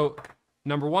 So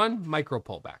number one, micro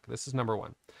pullback. This is number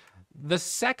one. The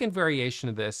second variation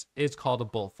of this is called a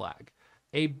bull flag.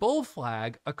 A bull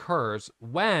flag occurs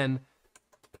when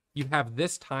you have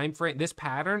this time frame, this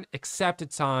pattern, except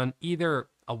it's on either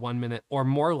a 1 minute or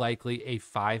more likely a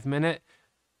 5 minute,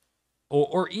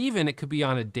 or even it could be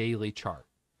on a daily chart.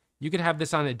 You could have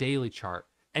this on a daily chart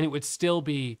and it would still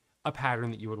be a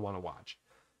pattern that you would want to watch.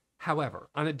 However,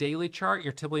 on a daily chart,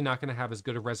 you're typically not going to have as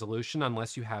good a resolution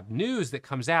unless you have news that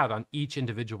comes out on each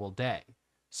individual day.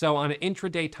 So on an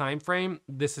intraday time frame,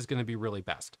 this is going to be really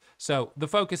best. So the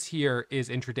focus here is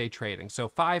intraday trading. So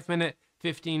 5 minute,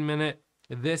 15 minute,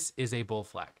 this is a bull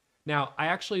flag. Now, I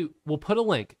actually will put a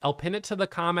link. I'll pin it to the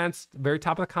comments, very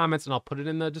top of the comments, and I'll put it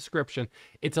in the description.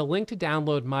 It's a link to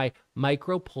download my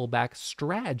micro pullback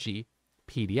strategy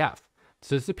PDF.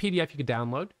 So this is a PDF you could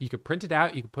download. You could print it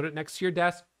out. You can put it next to your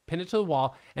desk, pin it to the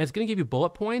wall, and it's going to give you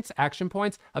bullet points, action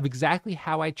points of exactly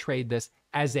how I trade this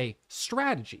as a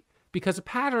strategy. Because a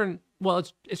pattern, well,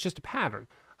 it's just a pattern.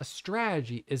 A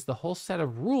strategy is the whole set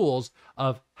of rules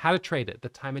of how to trade it, the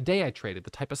time of day I traded,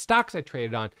 the type of stocks I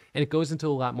traded on, and it goes into a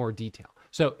lot more detail.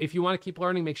 So if you want to keep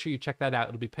learning, make sure you check that out.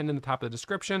 It'll be pinned in the top of the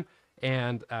description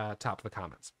and top of the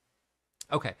comments.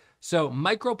 Okay, so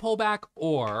micro pullback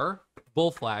or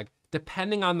bull flag,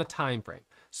 depending on the time frame.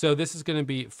 So this is going to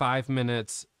be 5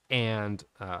 minutes and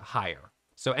higher.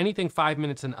 So anything 5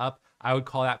 minutes and up, I would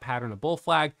call that pattern a bull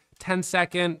flag.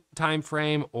 10-second time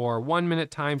frame or 1 minute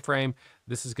time frame,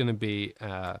 this is going to be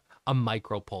a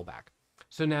micro pullback.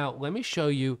 So now let me show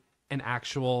you an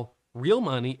actual real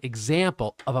money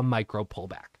example of a micro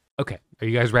pullback. Okay, are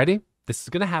you guys ready? This is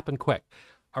going to happen quick.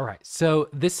 All right, so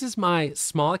this is my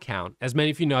small account. As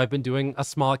many of you know, I've been doing a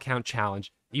small account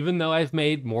challenge. Even though I've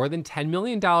made more than $10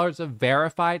 million of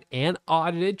verified and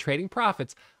audited trading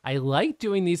profits, I like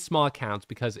doing these small accounts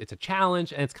because it's a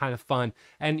challenge and it's kind of fun.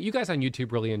 And you guys on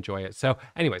YouTube really enjoy it. So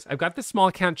anyways, I've got this small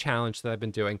account challenge that I've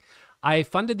been doing. I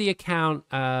funded the account,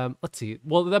 let's see.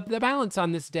 Well, the balance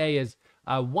on this day is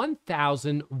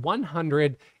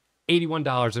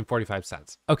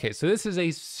 $1,181.45. Okay, so this is a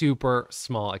super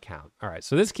small account. All right,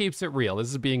 so this keeps it real.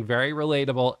 This is being very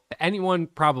relatable. Anyone,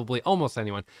 probably almost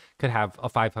anyone, could have a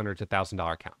 $500 to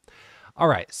 $1,000 account. All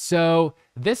right, so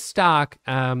this stock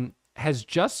has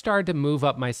just started to move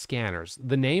up my scanners.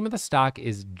 The name of the stock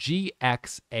is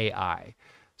GXAI.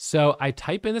 So I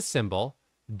type in the symbol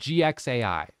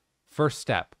GXAI, first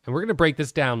step, and we're going to break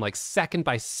this down like second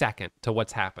by second to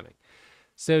what's happening.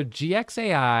 So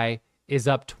GXAI is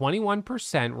up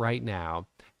 21% right now,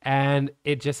 and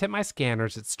it just hit my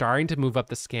scanners. It's starting to move up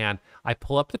the scan. I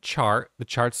pull up the chart. The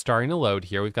chart's starting to load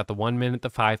here. We've got the 1 minute, the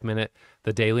 5 minute,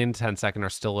 the daily and 10-second are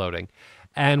still loading.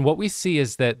 And what we see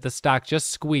is that the stock just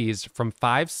squeezed from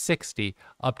 560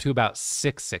 up to about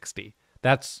 660.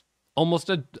 That's almost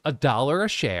a dollar a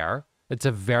share. It's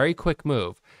a very quick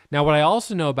move. Now, what I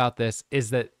also know about this is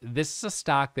that this is a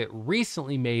stock that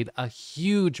recently made a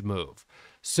huge move.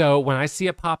 So when I see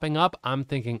it popping up, I'm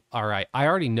thinking, all right, I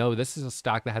already know this is a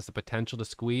stock that has the potential to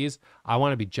squeeze. I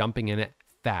want to be jumping in it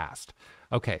fast.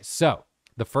 Okay, so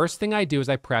the first thing I do is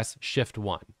I press Shift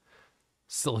 1.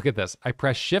 So look at this. I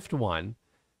press Shift 1,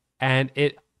 and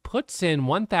it puts in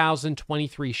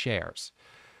 1,023 shares.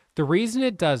 The reason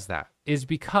it does that is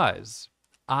because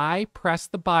I press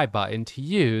the buy button to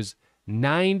use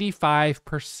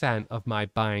 95% of my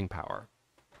buying power.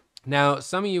 Now,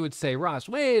 some of you would say, Ross,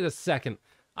 wait a second.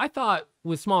 I thought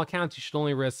with small accounts, you should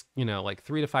only risk, like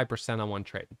 3 to 5% on one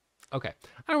trade. Okay,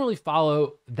 I don't really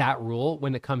follow that rule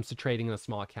when it comes to trading in a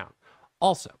small account.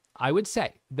 Also, I would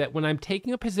say that when I'm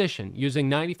taking a position using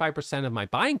 95% of my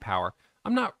buying power,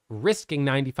 I'm not risking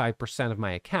 95% of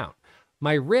my account.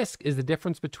 My risk is the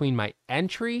difference between my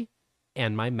entry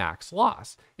and my max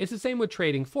loss. It's the same with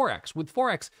trading Forex. With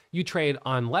Forex, you trade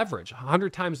on leverage,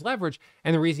 100 times leverage.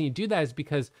 And the reason you do that is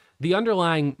because the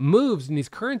underlying moves in these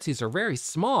currencies are very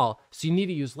small. So you need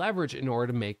to use leverage in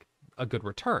order to make a good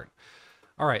return.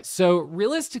 All right, so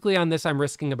realistically on this, I'm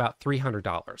risking about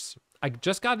 $300. I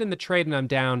just got in the trade and I'm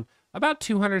down about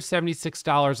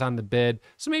 $276 on the bid.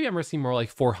 So maybe I'm risking more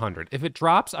like $400. If it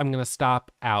drops, I'm gonna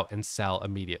stop out and sell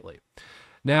immediately.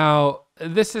 Now,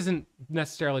 this isn't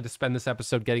necessarily to spend this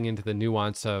episode getting into the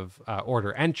nuance of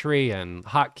order entry and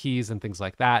hotkeys and things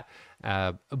like that,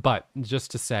 but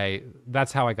just to say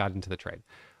that's how I got into the trade.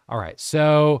 All right,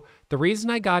 so the reason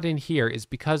I got in here is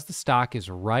because the stock is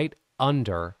right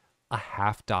under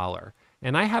 $0.50.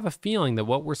 And I have a feeling that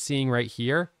what we're seeing right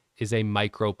here is a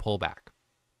micro pullback.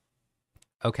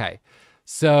 Okay,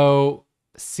 so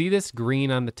see this green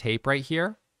on the tape right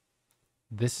here?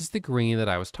 This is the green that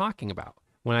I was talking about.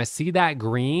 When I see that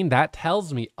green, that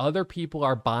tells me other people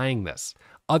are buying this.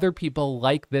 Other people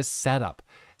like this setup.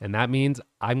 And that means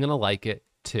I'm going to like it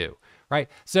too, right?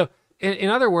 So in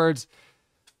other words,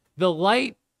 the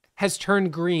light has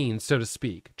turned green, so to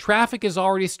speak. Traffic is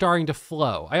already starting to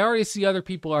flow. I already see other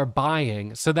people are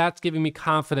buying, so that's giving me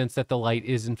confidence that the light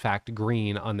is in fact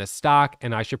green on this stock,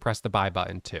 and I should press the buy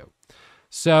button too.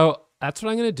 So that's what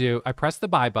I'm going to do. I press the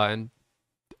buy button,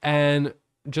 and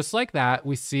just like that,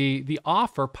 we see the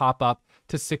offer pop up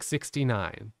to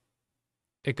 669.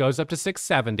 It goes up to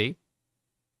 670.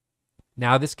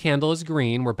 Now this candle is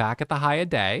green. We're back at the high of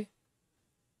day.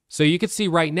 So you can see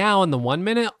right now in the 1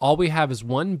 minute, all we have is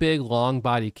one big long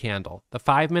body candle. The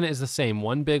 5 minute is the same,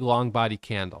 one big long body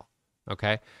candle,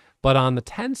 okay? But on the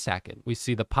 10-second, we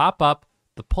see the pop up,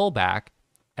 the pullback,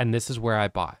 and this is where I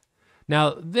bought.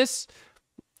 Now, this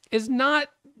is not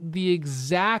the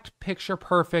exact picture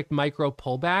perfect micro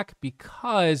pullback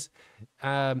because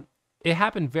it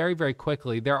happened very, very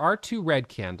quickly. There are two red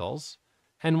candles,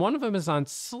 and one of them is on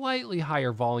slightly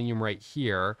higher volume right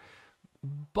here,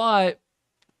 but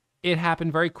it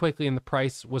happened very quickly and the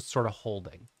price was sort of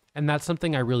holding. And that's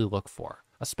something I really look for,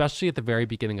 especially at the very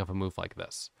beginning of a move like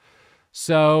this.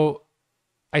 So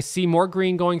I see more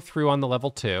green going through on the level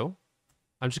 2.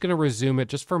 I'm just going to resume it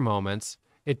just for moments.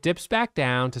 It dips back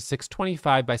down to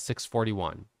 625 by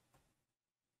 641.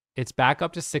 It's back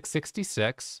up to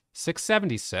 666,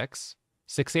 676,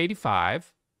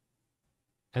 685.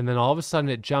 And then all of a sudden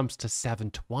it jumps to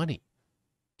 720.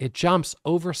 It jumps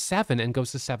over 7 and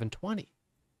goes to 720.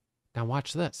 Now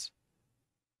watch this.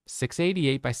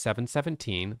 688 by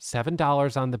 717,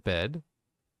 $7 on the bid.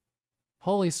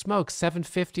 Holy smokes,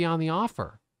 750 on the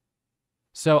offer.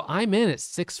 So I'm in at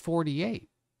 648.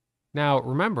 Now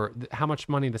remember how much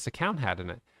money this account had in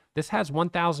it. This has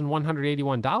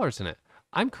 $1,181 in it.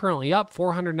 I'm currently up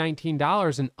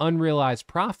 $419 in unrealized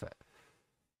profit.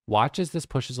 Watch as this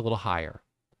pushes a little higher.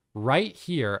 Right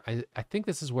here, I think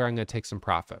this is where I'm going to take some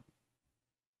profit.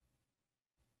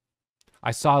 I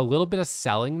saw a little bit of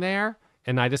selling there,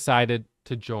 and I decided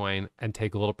to join and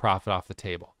take a little profit off the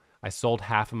table. I sold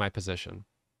half of my position.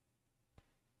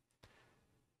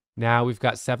 Now we've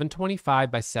got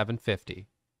 725 by 750.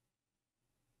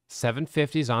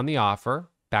 750 is on the offer,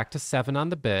 back to 7 on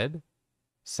the bid,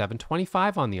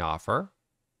 725 on the offer,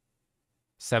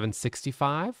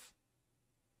 765.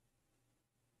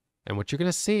 And what you're going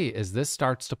to see is this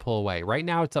starts to pull away. Right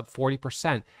now it's up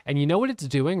 40%. And you know what it's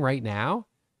doing right now?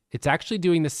 It's actually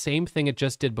doing the same thing it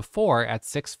just did before at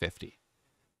 650.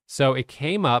 So it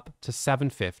came up to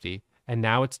 750, and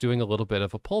now it's doing a little bit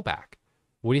of a pullback.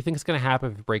 What do you think is going to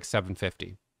happen if it breaks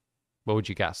 750? What would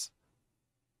you guess?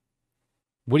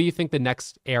 What do you think the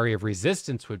next area of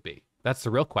resistance would be? That's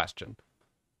the real question.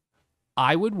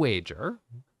 I would wager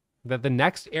that the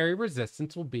next area of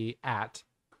resistance will be at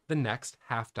the next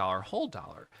 $0.50 whole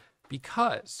dollar,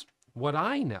 because what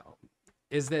I know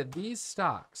is that these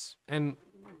stocks, and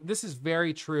this is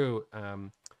very true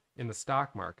in the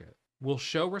stock market, will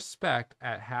show respect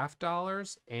at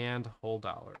 $0.50 and whole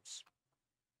dollars.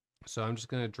 So I'm just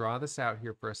going to draw this out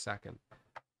here for a second.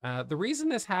 The reason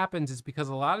this happens is because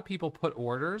a lot of people put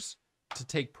orders to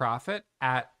take profit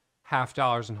at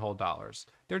 $0.50 and whole dollars.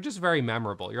 They're just very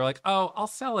memorable. You're like, oh, I'll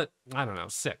sell it, I don't know,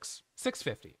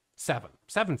 650,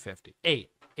 750,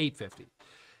 850.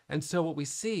 And so what we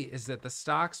see is that the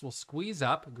stocks will squeeze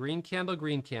up, green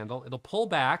candle, it'll pull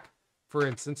back, for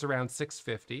instance, around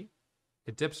 650.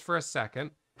 It dips for a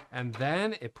second, and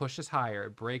then it pushes higher.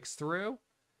 It breaks through,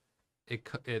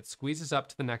 it squeezes up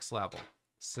to the next level.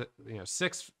 So,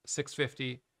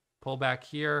 650, pull back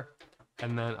here,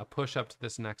 and then a push up to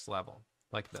this next level,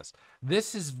 like this.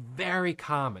 This is very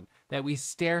common that we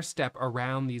stair step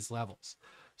around these levels.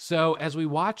 So as we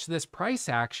watch this price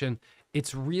action,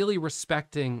 it's really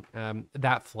respecting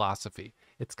that philosophy.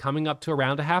 It's coming up to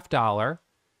around $0.50,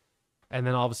 and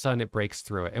then all of a sudden it breaks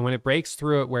through it. And when it breaks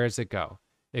through it, where does it go?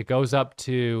 It goes up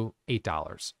to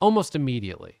 $8, almost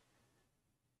immediately.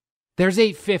 There's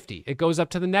 $8.50. It goes up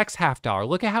to the next $0.50.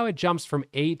 Look at how it jumps from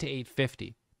 $8 to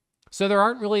 $8.50. So there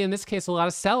aren't really, in this case, a lot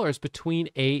of sellers between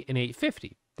 $8 and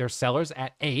 $8.50. There's sellers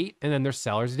at $8, and then there's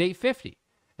sellers at $8.50.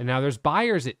 And now there's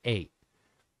buyers at $8.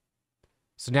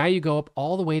 So now you go up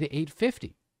all the way to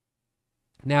 850.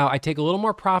 Now I take a little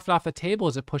more profit off the table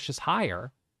as it pushes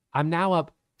higher. I'm now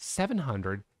up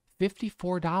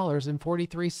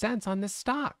 $754.43 on this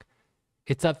stock.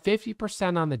 It's up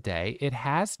 50% on the day. It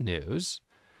has news.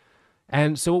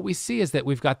 And so what we see is that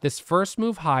we've got this first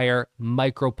move higher,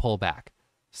 micro pullback.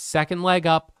 Second leg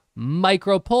up,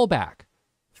 micro pullback.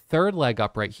 Third leg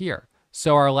up right here.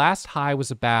 So our last high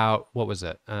was about, what was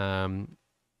it?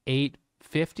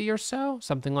 850 or so,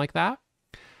 something like that.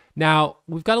 Now,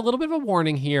 we've got a little bit of a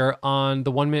warning here on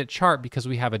the 1 minute chart because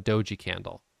we have a doji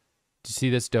candle. Do you see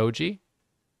this doji?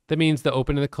 That means the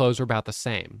open and the close are about the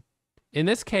same. In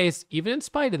this case, even in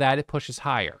spite of that, it pushes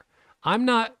higher. I'm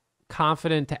not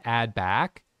confident to add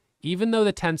back, even though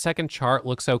the 10-second chart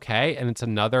looks okay and it's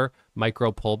another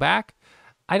micro pullback.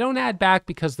 I don't add back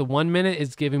because the 1 minute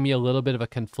is giving me a little bit of a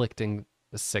conflicting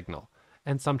signal,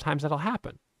 and sometimes that'll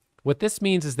happen. What this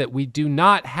means is that we do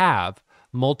not have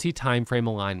multi-time frame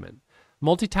alignment.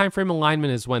 Multi-time frame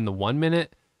alignment is when the 1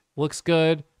 minute looks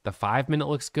good, the 5 minute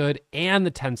looks good, and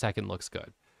the 10-second looks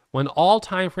good. When all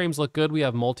time frames look good, we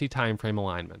have multi-time frame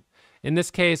alignment. In this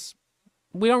case,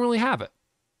 we don't really have it,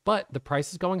 but the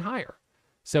price is going higher.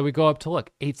 So we go up to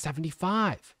look,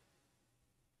 875,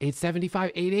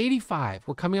 875, 885.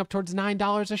 We're coming up towards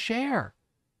 $9 a share.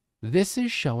 This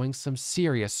is showing some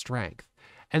serious strength.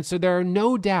 And so there are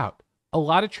no doubt a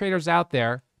lot of traders out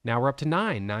there. Now we're up to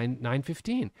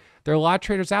 915. There are a lot of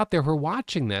traders out there who are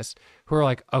watching this who are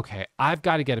like, okay, I've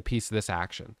got to get a piece of this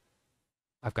action.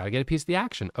 I've got to get a piece of the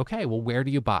action. Okay, well, where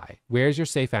do you buy? Where's your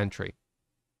safe entry?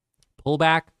 Pull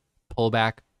back, pull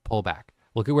back, pull back.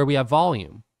 Look at where we have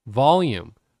volume,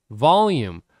 volume,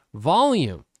 volume,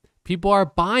 volume. People are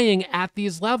buying at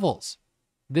these levels.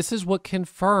 This is what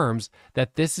confirms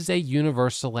that this is a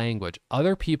universal language.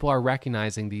 Other people are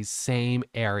recognizing these same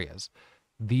areas.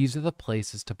 These are the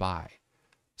places to buy.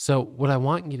 So what I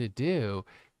want you to do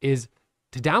is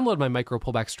to download my micro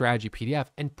pullback strategy PDF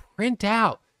and print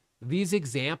out these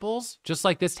examples just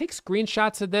like this. Take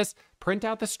screenshots of this, print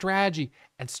out the strategy,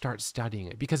 and start studying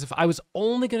it. Because if I was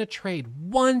only going to trade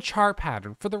one chart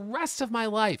pattern for the rest of my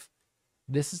life,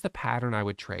 this is the pattern I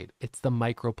would trade. It's the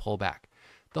micro pullback.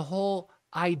 The whole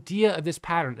idea of this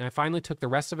pattern, and I finally took the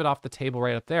rest of it off the table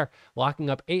right up there, locking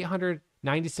up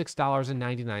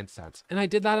 $896.99. And I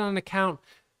did that on an account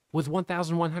with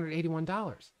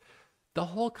 $1,181. The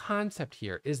whole concept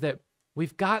here is that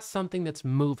we've got something that's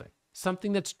moving,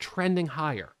 something that's trending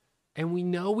higher, and we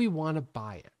know we want to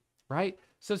buy it, right?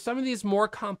 So some of these more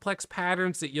complex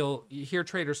patterns that you hear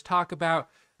traders talk about,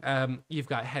 you've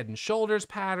got head and shoulders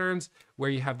patterns where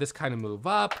you have this kind of move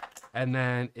up and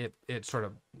then it sort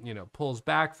of, pulls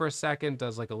back for a second,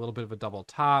 does like a little bit of a double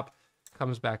top,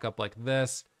 comes back up like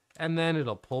this, and then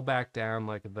it'll pull back down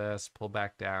like this, pull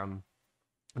back down.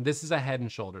 This is a head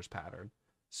and shoulders pattern.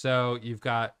 So you've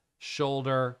got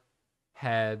shoulder,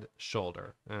 head,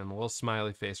 shoulder, and a little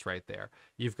smiley face right there.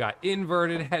 You've got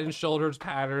inverted head and shoulders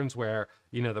patterns where,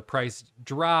 the price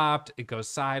dropped, it goes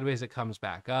sideways, it comes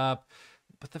back up.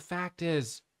 But the fact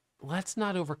is, let's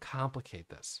not overcomplicate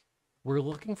this. We're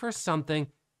looking for something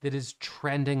that is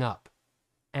trending up.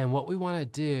 And what we want to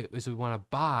do is we want to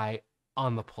buy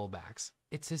on the pullbacks.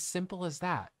 It's as simple as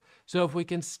that. So if we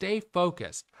can stay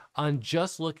focused on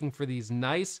just looking for these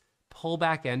nice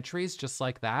pullback entries just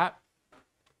like that,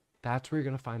 that's where you're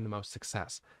going to find the most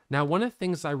success. Now, one of the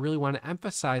things I really want to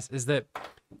emphasize is that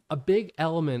a big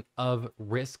element of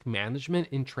risk management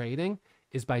in trading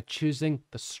is by choosing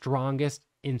the strongest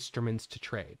instruments to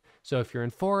trade. So if you're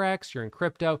in Forex, you're in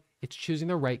crypto, it's choosing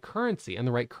the right currency and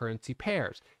the right currency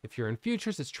pairs. If you're in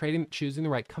futures, it's choosing the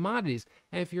right commodities.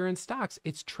 And if you're in stocks,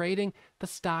 it's trading the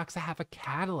stocks that have a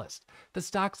catalyst, the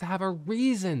stocks that have a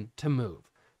reason to move.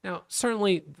 Now,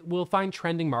 certainly we'll find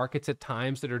trending markets at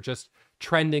times that are just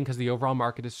trending because the overall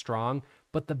market is strong,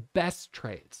 but the best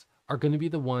trades are going to be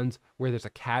the ones where there's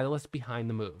a catalyst behind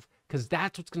the move, because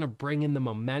that's what's going to bring in the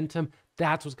momentum.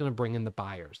 That's what's going to bring in the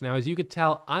buyers. Now, as you could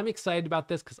tell, I'm excited about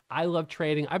this because I love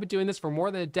trading. I've been doing this for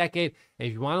more than a decade. And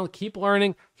if you want to keep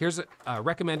learning, here's a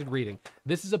recommended reading.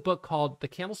 This is a book called The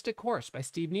Candlestick Course by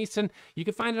Steve Neeson. You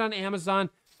can find it on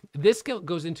Amazon. This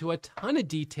goes into a ton of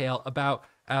detail about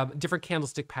different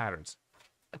candlestick patterns.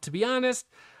 To be honest,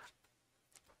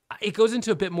 it goes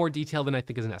into a bit more detail than I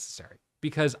think is necessary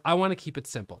because I want to keep it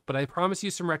simple, but I promise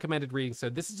you some recommended reading. So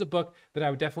this is a book that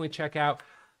I would definitely check out.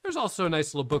 There's also a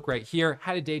nice little book right here,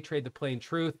 How to Day Trade the Plain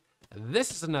Truth. This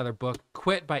is another book,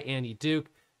 Quit by Annie Duke.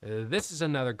 This is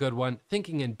another good one,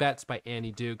 Thinking in Bets by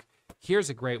Annie Duke. Here's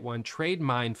a great one, Trade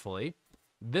Mindfully.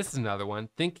 This is another one,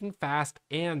 Thinking Fast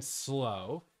and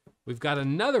Slow. We've got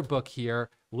another book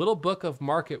here, Little Book of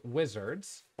Market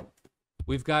Wizards.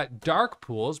 We've got Dark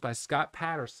Pools by Scott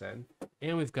Patterson,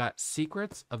 and we've got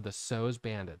Secrets of the So's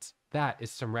Bandits. That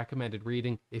is some recommended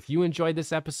reading. If you enjoyed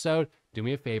this episode, do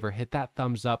me a favor, hit that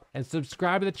thumbs up and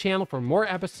subscribe to the channel for more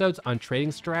episodes on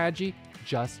trading strategy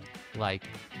just like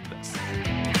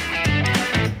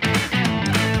this.